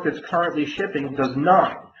Framework that's currently shipping does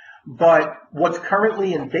not. But what's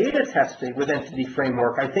currently in beta testing with Entity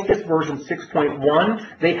Framework, I think it's version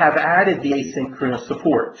 6.1, they have added the asynchronous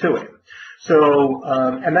support to it. So,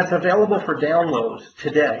 and that's available for downloads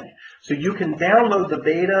today. So you can download the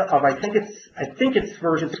beta of, I think it's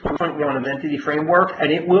version 6.1 of Entity Framework,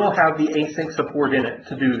 and it will have the async support in it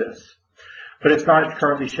to do this. But it's not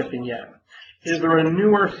currently shipping yet. Is there a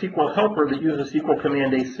newer SQL helper that uses SQL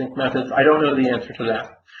command async methods? I don't know the answer to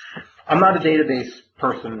that. I'm not a database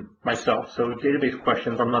person myself, so database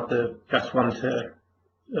questions, I'm not the best one to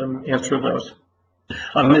answer those.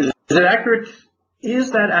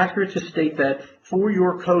 Is that accurate to state that for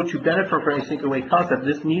your code to benefit from async await concept,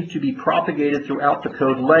 this needs to be propagated throughout the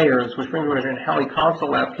code layers, which brings me to how a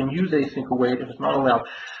console app can use async await if it's not allowed?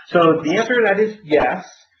 So the answer to that is yes.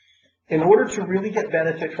 In order to really get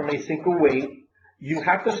benefit from async await, you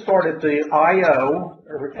have to start at the I/O,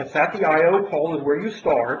 or it's at the I/O call is where you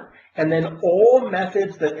start, and then all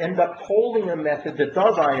methods that end up calling a method that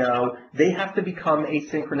does I/O, they have to become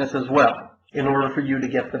asynchronous as well in order for you to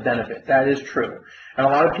get the benefit. That is true. And a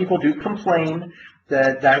lot of people do complain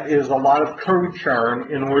that that is a lot of code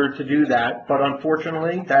churn in order to do that, but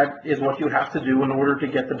unfortunately, that is what you have to do in order to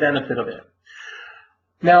get the benefit of it.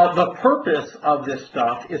 Now, the purpose of this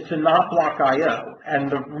stuff is to not block I/O,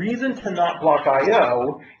 and the reason to not block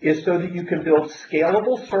I/O is so that you can build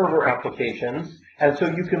scalable server applications, and so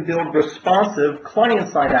you can build responsive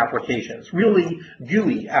client-side applications, really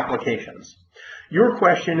GUI applications. Your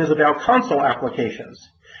question is about console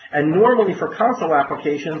applications, and normally for console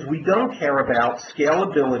applications, we don't care about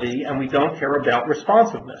scalability and we don't care about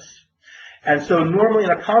responsiveness. And so normally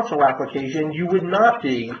in a console application, you would not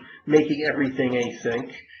be making everything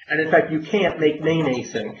async. And in fact, you can't make main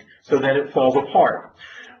async, so then it falls apart.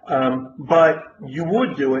 But you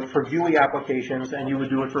would do it for GUI applications, and you would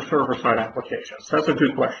do it for server-side applications. That's a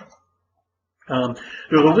good question.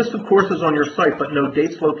 There's a list of courses on your site, but no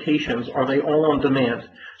dates, locations. Are they all on demand?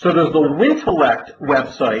 So there's the Wintellect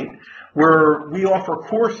website, where we offer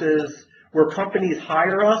courses where companies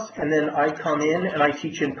hire us, and then I come in and I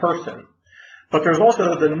teach in person. But there's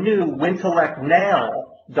also the new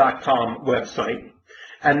WintellectNow.com website,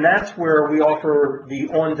 and that's where we offer the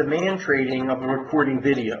on-demand trading of the recording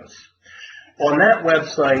videos. On that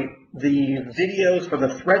website, the videos for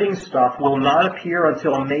the threading stuff will not appear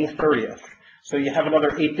until May 30th. So you have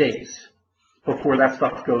another 8 days before that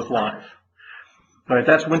stuff goes live. But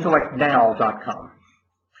that's WintellectNow.com.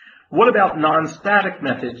 What about non-static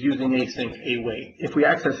methods using async await? If we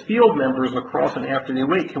access field members across and after the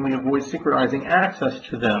await, can we avoid synchronizing access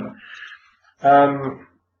to them?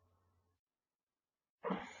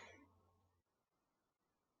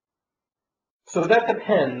 So that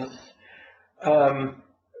depends.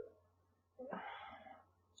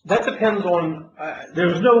 That depends on,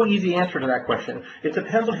 there's no easy answer to that question. It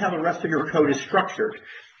depends on how the rest of your code is structured.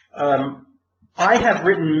 I have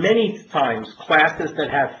written many times classes that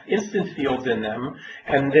have instance fields in them,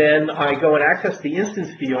 and then I go and access the instance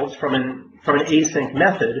fields from an async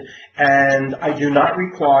method, and I do not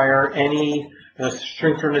require any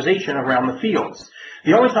synchronization around the fields.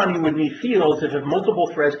 The only time you would need fields is if multiple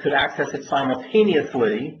threads could access it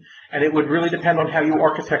simultaneously, and it would really depend on how you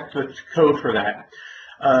architect the code for that.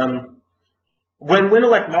 When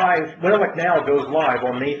Wintellect Now goes live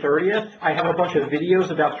on May 30th, I have a bunch of videos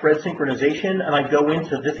about thread synchronization, and I go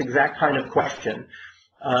into this exact kind of question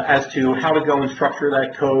as to how to go and structure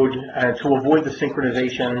that code to avoid the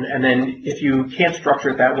synchronization, and then if you can't structure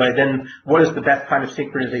it that way, then what is the best kind of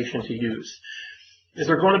synchronization to use? Is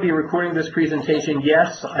there going to be a recording of this presentation?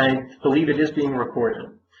 Yes, I believe it is being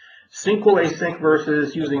recorded. SQL async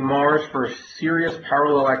versus using Mars for serious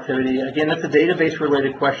parallel activity. Again, that's a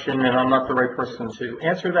database-related question, and I'm not the right person to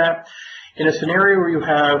answer that. In a scenario where you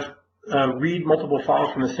have read multiple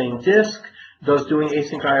files from the same disk, does doing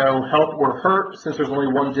async I/O help or hurt since there's only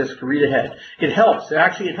one disk to read ahead? It helps.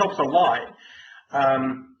 Actually, it helps a lot.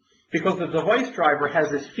 Because the device driver has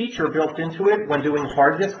this feature built into it when doing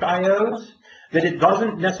hard disk I/Os that it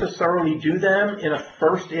doesn't necessarily do them in a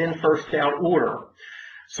first-in, first-out order.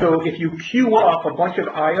 So if you queue up a bunch of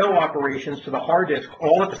I/O operations to the hard disk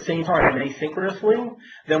all at the same time asynchronously,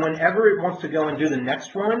 then whenever it wants to go and do the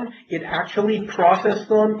next one, it actually processes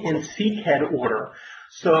them in seek head order.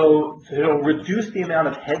 So it'll reduce the amount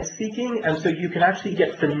of head seeking, and so you can actually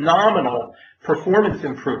get phenomenal performance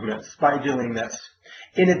improvements by doing this.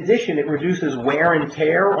 In addition, it reduces wear and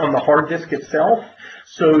tear on the hard disk itself,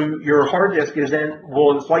 so your hard disk is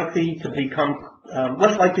less likely to become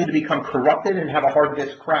corrupted and have a hard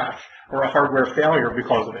disk crash or a hardware failure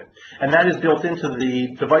because of it. And that is built into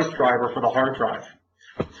the device driver for the hard drive.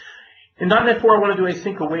 In .NET 4, I want to do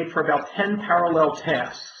async await for about 10 parallel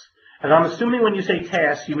tasks. And I'm assuming when you say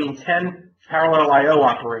tasks, you mean 10 parallel I/O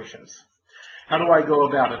operations. How do I go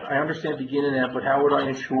about it? I understand begin and end, but how would I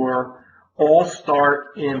ensure all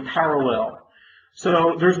start in parallel?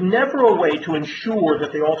 So there's never a way to ensure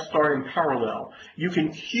that they all start in parallel. You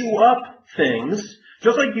can queue up things,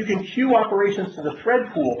 just like you can queue operations to the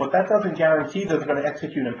thread pool, but that doesn't guarantee that they're going to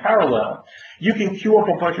execute in parallel. You can queue up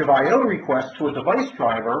a bunch of I/O requests to a device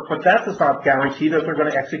driver, but that does not guarantee that they're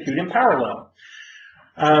going to execute in parallel.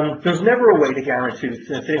 There's never a way to guarantee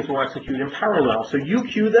that things will execute in parallel. So you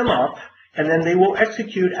queue them up, and then they will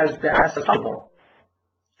execute as fast as possible.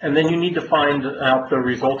 And then you need to find out the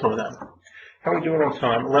result of them. How are we doing on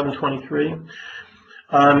time? 11:23.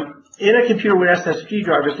 In a computer with SSD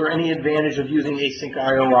drive, is there any advantage of using async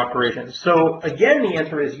I/O operations? So again, the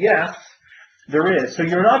answer is yes, there is. So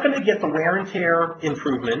you're not going to get the wear and tear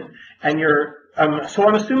improvement, and so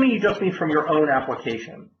I'm assuming you just mean from your own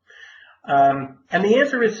application. And the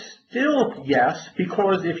answer is still yes,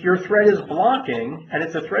 because if your thread is blocking and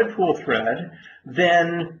it's a thread pool thread,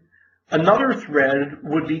 then another thread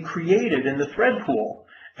would be created in the thread pool,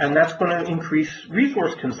 and that's going to increase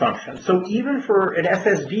resource consumption. So even for an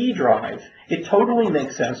SSD drive, it totally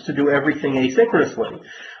makes sense to do everything asynchronously.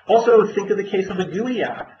 Also, think of the case of the GUI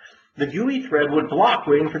app. The GUI thread would block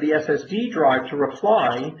waiting for the SSD drive to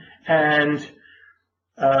reply, and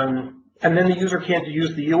then the user can't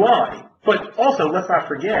use the UI. But also, let's not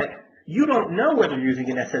forget, you don't know whether you're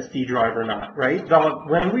using an SSD drive or not, right?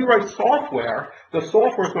 When we write software, the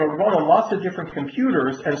software is going to run on lots of different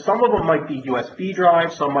computers, and some of them might be USB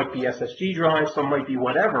drives, some might be SSD drives, some might be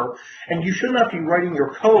whatever, and you should not be writing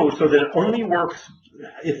your code so that it only works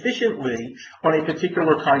efficiently on a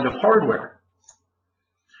particular kind of hardware.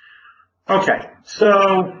 Okay,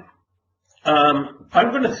 so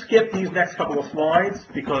I'm going to skip these next couple of slides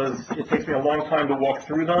because it takes me a long time to walk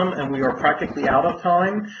through them, and we are practically out of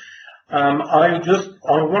time. I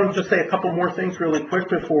want to just say a couple more things really quick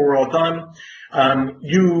before we're all done.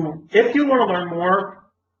 If you want to learn more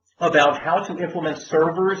about how to implement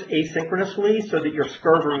servers asynchronously so that your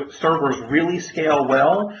servers really scale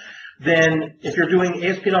well, then if you're doing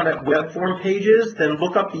ASP.NET web form pages, then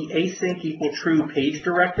look up the async equal true page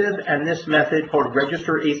directive and this method called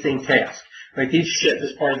register async task. Right, these ship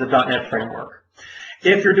as part of the .NET framework.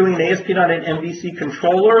 If you're doing an ASP.NET MVC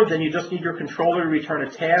controller, then you just need your controller to return a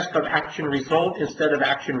task of action result instead of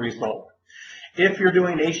action result. If you're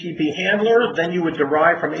doing an HTTP handler, then you would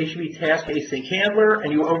derive from HTTP task async handler,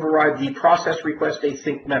 and you override the process request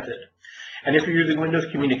async method. And if you're using Windows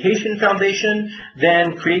Communication Foundation,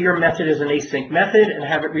 then create your method as an async method and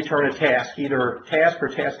have it return a task, either task or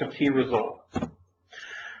task of T result.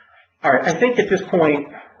 All right, I think at this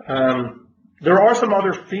point, there are some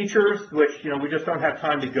other features which, we just don't have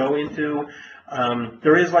time to go into.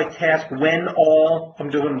 There is like task when all,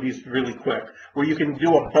 I'm doing these really quick, where you can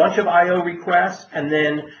do a bunch of I/O requests and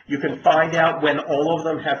then you can find out when all of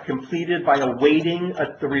them have completed by awaiting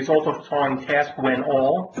the result of calling task when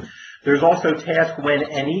all. There's also task when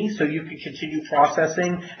any, so you can continue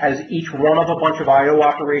processing as each one of a bunch of I/O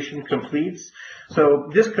operation completes. So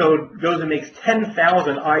this code goes and makes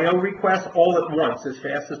 10,000 I/O requests all at once as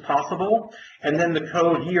fast as possible, and then the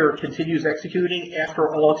code here continues executing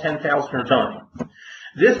after all 10,000 are done.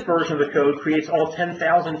 This version of the code creates all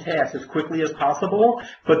 10,000 tasks as quickly as possible,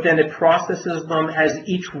 but then it processes them as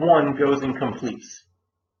each one goes and completes.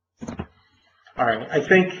 All right, I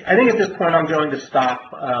think at this point I'm going to stop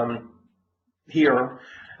here.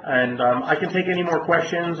 And I can take any more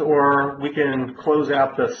questions, or we can close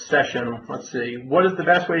out the session. Let's see. What is the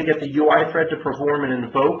best way to get the UI thread to perform and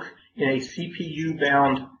invoke in a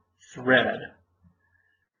CPU-bound thread?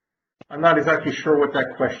 I'm not exactly sure what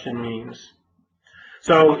that question means.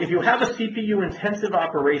 So if you have a CPU-intensive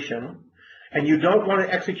operation, and you don't want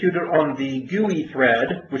to execute it on the GUI thread,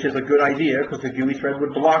 which is a good idea because the GUI thread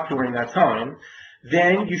would block during that time,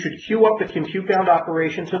 then you should queue up the compute-bound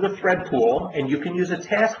operation to the thread pool, and you can use a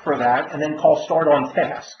task for that, and then call start on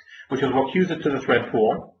task, which is what queues it to the thread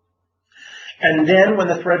pool. And then when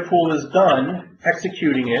the thread pool is done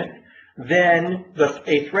executing it, then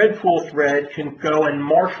a thread pool thread can go and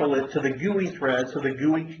marshal it to the GUI thread so the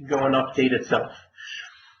GUI can go and update itself.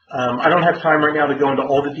 I don't have time right now to go into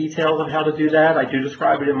all the details of how to do that. I do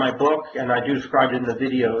describe it in my book, and I do describe it in the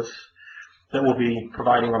videos that we'll be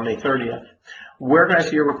providing on May 30th. Where can I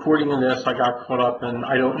see a recording of this? I got caught up and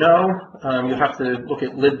I don't know. You'll have to look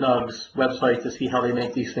at LIDNUG's website to see how they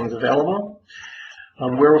make these things available.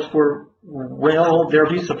 Will there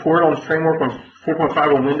be support on framework on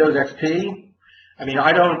 4.5 on Windows XP? I mean,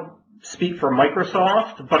 I don't speak for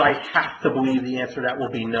Microsoft, but I have to believe the answer to that will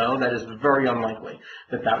be no. That is very unlikely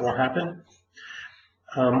that that will happen.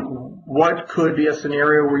 What could be a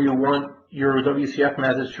scenario where you want your WCF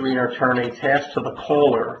methods to return a task to the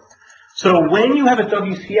caller? So when you have a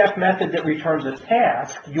WCF method that returns a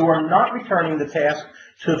task, you are not returning the task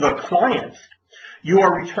to the client. You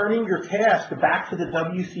are returning your task back to the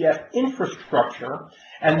WCF infrastructure,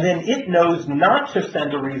 and then it knows not to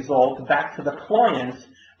send a result back to the client,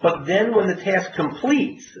 but then when the task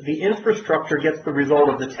completes, the infrastructure gets the result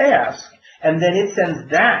of the task, and then it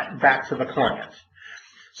sends that back to the client.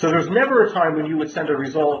 So there's never a time when you would send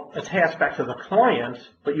a task back to the client,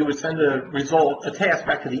 but you would send a task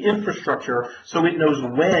back to the infrastructure so it knows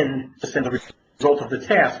when to send the result of the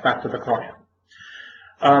task back to the client.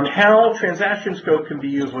 How transaction scope can be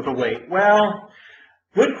used with await? Well,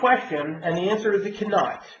 good question, and the answer is it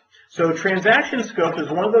cannot. So transaction scope is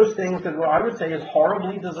one of those things that I would say is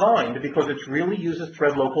horribly designed because it really uses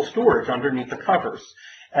thread local storage underneath the covers.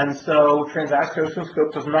 And so transaction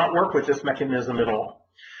scope does not work with this mechanism at all.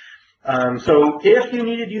 So if you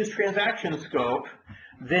needed to use transaction scope,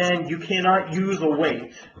 then you cannot use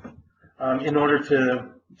await in order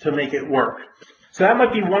to make it work. So that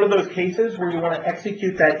might be one of those cases where you want to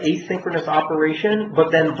execute that asynchronous operation, but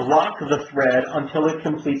then block the thread until it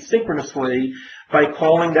completes synchronously by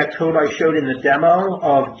calling that code I showed in the demo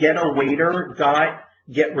of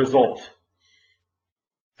getAwaiter.getResult.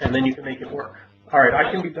 And then you can make it work. All right, I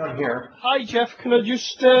can be done here. Hi, Jeff. Can I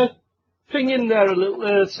just ping in there a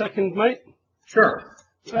little second, mate? Sure.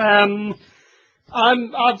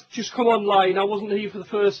 I've just come online. I wasn't here for the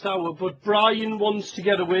first hour, but Brian wants to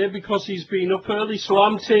get away because he's been up early, so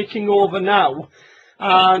I'm taking over now.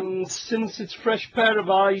 And since it's fresh pair of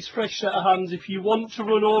eyes, fresh set of hands, if you want to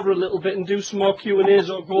run over a little bit and do some more Q&As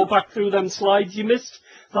or go back through them slides you missed,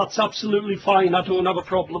 that's absolutely fine. I don't have a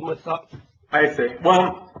problem with that. I see.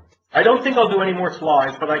 Well, I don't think I'll do any more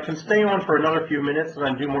slides, but I can stay on for another few minutes and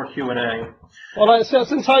then do more Q&A. Well, that's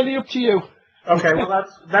entirely up to you. Okay, well,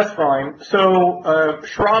 that's fine. So,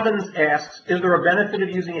 Shravens asks, is there a benefit of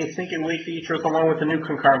using async and wait features along with the new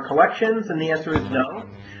concurrent collections? And the answer is no.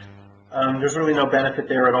 There's really no benefit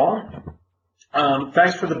there at all.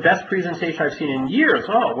 Thanks for the best presentation I've seen in years.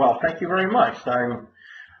 Oh, well, thank you very much.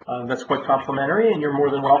 That's quite complimentary, and you're more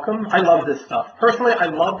than welcome. I love this stuff. Personally, I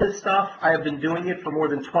love this stuff. I have been doing it for more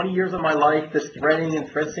than 20 years of my life, this threading and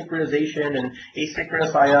thread synchronization and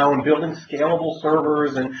asynchronous I/O and building scalable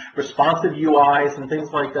servers and responsive UIs and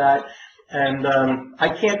things like that. And I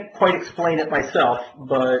can't quite explain it myself,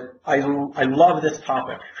 but I love this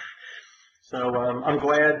topic. So I'm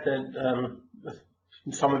glad that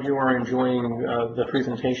some of you are enjoying the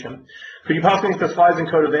presentation. Could you possibly make the slides and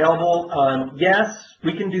code available? Yes,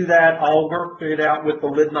 we can do that. I'll work it out with the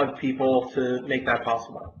LIDNUG people to make that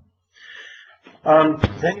possible.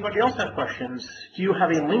 Does anybody else have questions? Do you have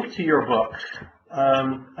a link to your book?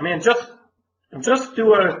 I mean, just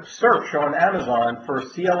do a search on Amazon for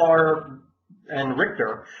CLR and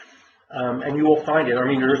Richter, and you will find it. I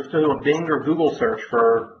mean, just do a Bing or Google search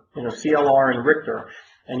for CLR and Richter,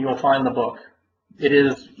 and you will find the book. It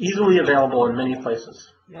is easily available in many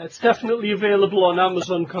places. Yeah, it's definitely available on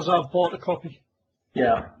Amazon because I've bought a copy.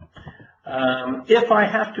 Yeah. If I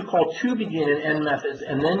have to call two begin and end methods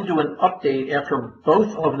and then do an update after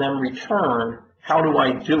both of them return, how do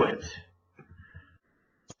I do it?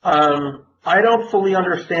 I don't fully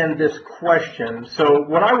understand this question. So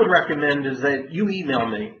what I would recommend is that you email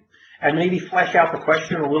me and maybe flesh out the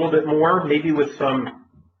question a little bit more, maybe with some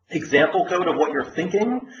example code of what you're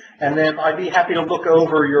thinking, and then I'd be happy to look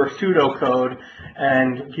over your pseudocode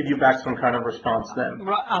and give you back some kind of response then.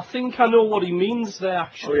 Right, I think I know what he means there,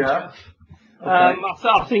 actually. Oh, yeah? Okay.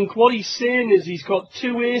 I think what he's saying is he's got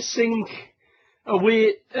two async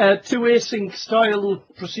style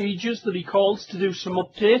procedures that he calls to do some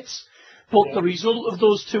updates, but the result of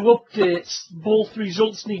those two updates, both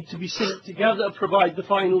results need to be synced together to provide the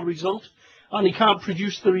final result. And he can't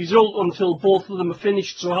produce the result until both of them are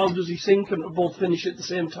finished, so how does he sync them to both finish at the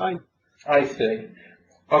same time? I see.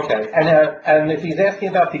 Okay, and if he's asking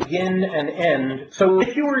about begin and end, so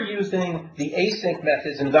if you were using the async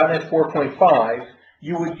methods in .NET 4.5,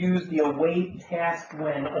 you would use the await task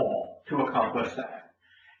when all to accomplish that.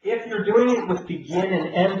 If you're doing it with begin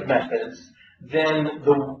and end methods, then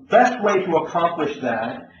the best way to accomplish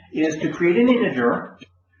that is to create an integer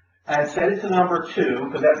and set it to number 2,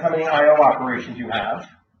 because that's how many I/O operations you have.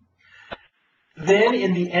 Then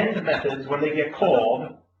in the end methods, when they get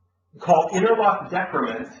called, call interlock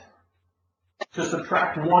decrement to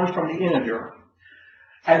subtract 1 from the integer.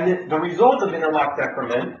 And the result of interlock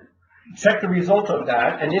decrement, check the result of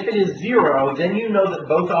that, and if it is 0, then you know that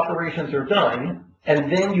both operations are done,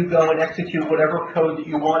 and then you go and execute whatever code that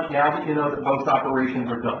you want now that you know that both operations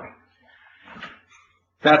are done.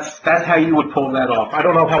 That's how you would pull that off. I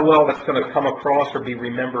don't know how well that's going to come across or be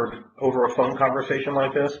remembered over a phone conversation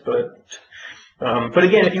like this, but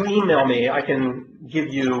again, if you email me, I can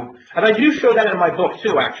give you, and I do show that in my book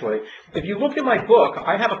too, actually. If you look in my book,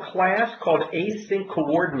 I have a class called Async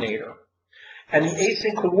Coordinator. And the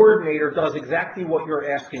Async Coordinator does exactly what you're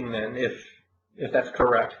asking then, if that's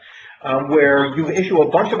correct. Where you issue a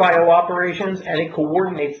bunch of I/O operations and it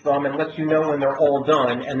coordinates them and lets you know when they're all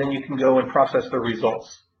done, and then you can go and process the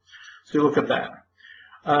results. So look at that.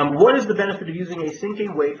 What is the benefit of using async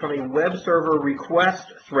await from a web server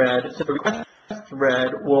request thread? So the request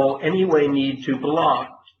thread will anyway need to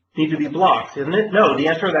be blocked, isn't it? No, the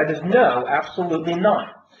answer to that is no, absolutely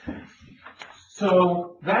not.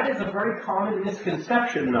 So that is a very common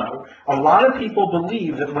misconception, though. A lot of people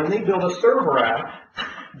believe that when they build a server app,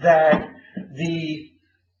 that the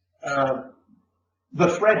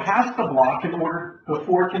thread has to block in order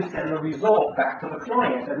before it can send the result back to the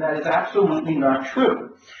client, and that is absolutely not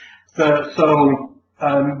true.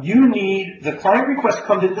 You need the client request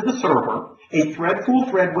comes into the server, a thread pool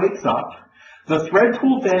thread wakes up, the thread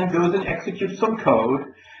pool then goes and executes some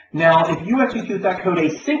code. Now, if you execute that code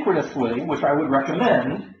asynchronously, which I would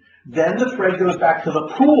recommend, then the thread goes back to the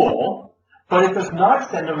pool, but it does not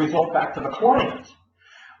send the result back to the client.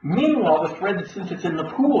 Meanwhile, the thread, since it's in the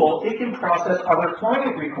pool, it can process other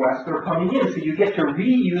client requests that are coming in, so you get to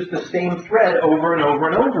reuse the same thread over and over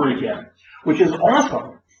and over again, which is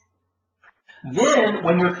awesome. Then,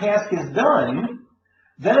 when your task is done,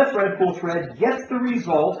 then a thread pool thread gets the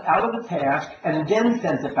result out of the task and then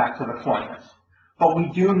sends it back to the client. But we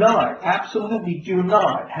do not, absolutely do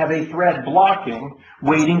not, have a thread blocking,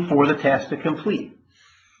 waiting for the task to complete.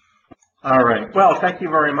 All right. Well, thank you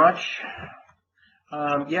very much.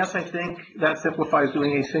 Yes, I think that simplifies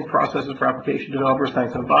doing async processes for application developers.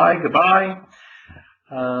 Thanks and bye. Goodbye.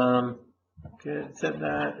 Good. Said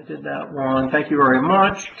that. I did that one. Thank you very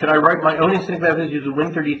much. Can I write my own async methods using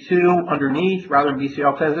Win32 underneath rather than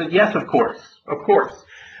BCL methods? Yes, of course. Of course.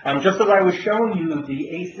 Just as I was showing you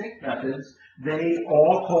the async methods, they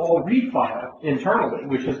all call read file internally,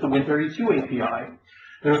 which is the Win32 API.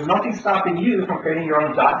 There's nothing stopping you from creating your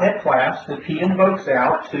own .NET class that P invokes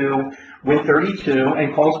out to Win32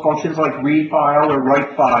 and calls functions like read file or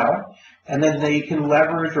write file, and then they can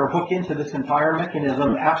leverage or hook into this entire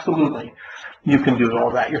mechanism. Absolutely. You can do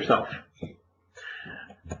all that yourself.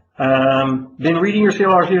 Been reading your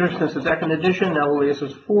CLR unit since the second edition. Now the latest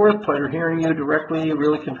is fourth. Pleasure hearing you directly.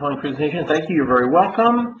 Really compelling presentation. Thank you. You're very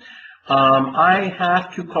welcome. I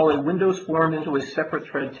have to call a Windows form into a separate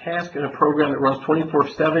thread task in a program that runs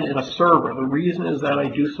 24/7 in a server. The reason is that I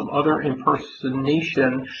do some other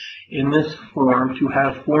impersonation in this form to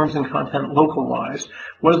have forms and content localized.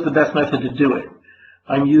 What is the best method to do it?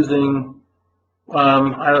 I'm using,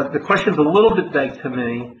 the question's a little bit vague to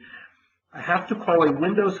me. I have to call a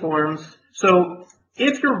Windows forms. So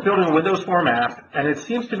if you're building a Windows form app, and it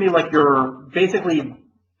seems to me like you're basically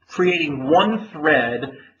creating one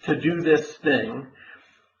thread to do this thing,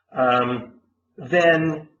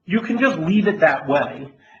 then you can just leave it that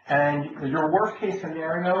way. And your worst case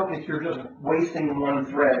scenario is you're just wasting one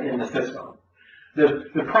thread in the system.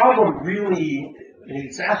 The problem really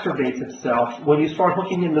exacerbates itself when you start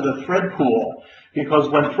hooking into the thread pool, because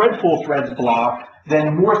when thread pool threads block,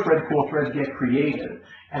 then more thread pool threads get created,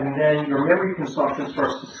 and then your memory consumption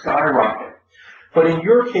starts to skyrocket. But in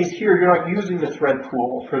your case here, you're not using the thread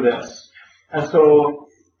pool for this. And so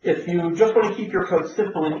if you just want to keep your code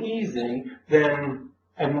simple and easy, then,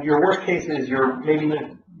 and your worst case is you're maybe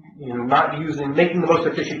not making the most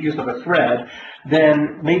efficient use of a thread,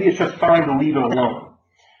 then maybe it's just fine to leave it alone.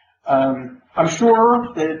 I'm sure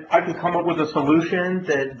that I can come up with a solution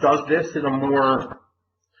that does this in a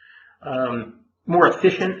more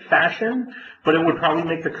efficient fashion, but it would probably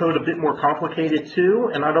make the code a bit more complicated too,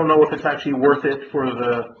 and I don't know if it's actually worth it for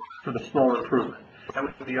the small improvement. That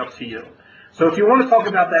would be up to you. So if you want to talk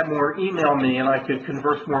about that more, email me and I could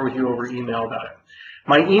converse more with you over email about it.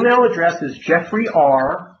 My email address is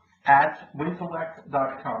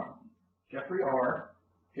jeffreyr@wintellect.com. Jeffrey R,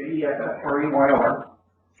 Jeffreyr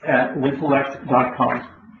 @wintellect.com.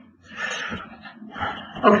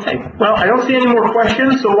 Okay, well, I don't see any more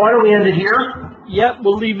questions, so why don't we end it here? Yep,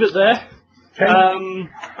 we'll leave it there. Okay.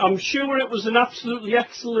 I'm sure it was an absolutely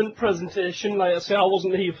excellent presentation. Like I say, I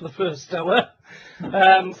wasn't here for the first hour.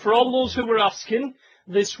 For all those who were asking,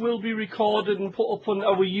 this will be recorded and put up on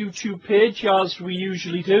our YouTube page, as we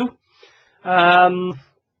usually do.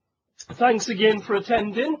 Thanks again for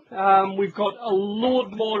attending. We've got a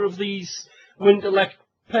load more of these Wintellect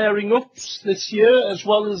pairing ups this year, as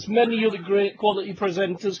well as many other great quality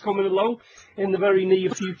presenters coming along in the very near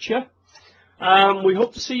future. We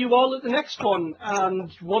hope to see you all at the next one.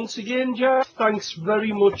 And once again, Jeff, thanks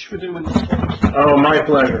very much for doing this. Oh, my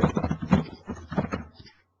pleasure.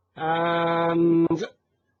 And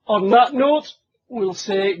on that note, we'll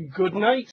say good night.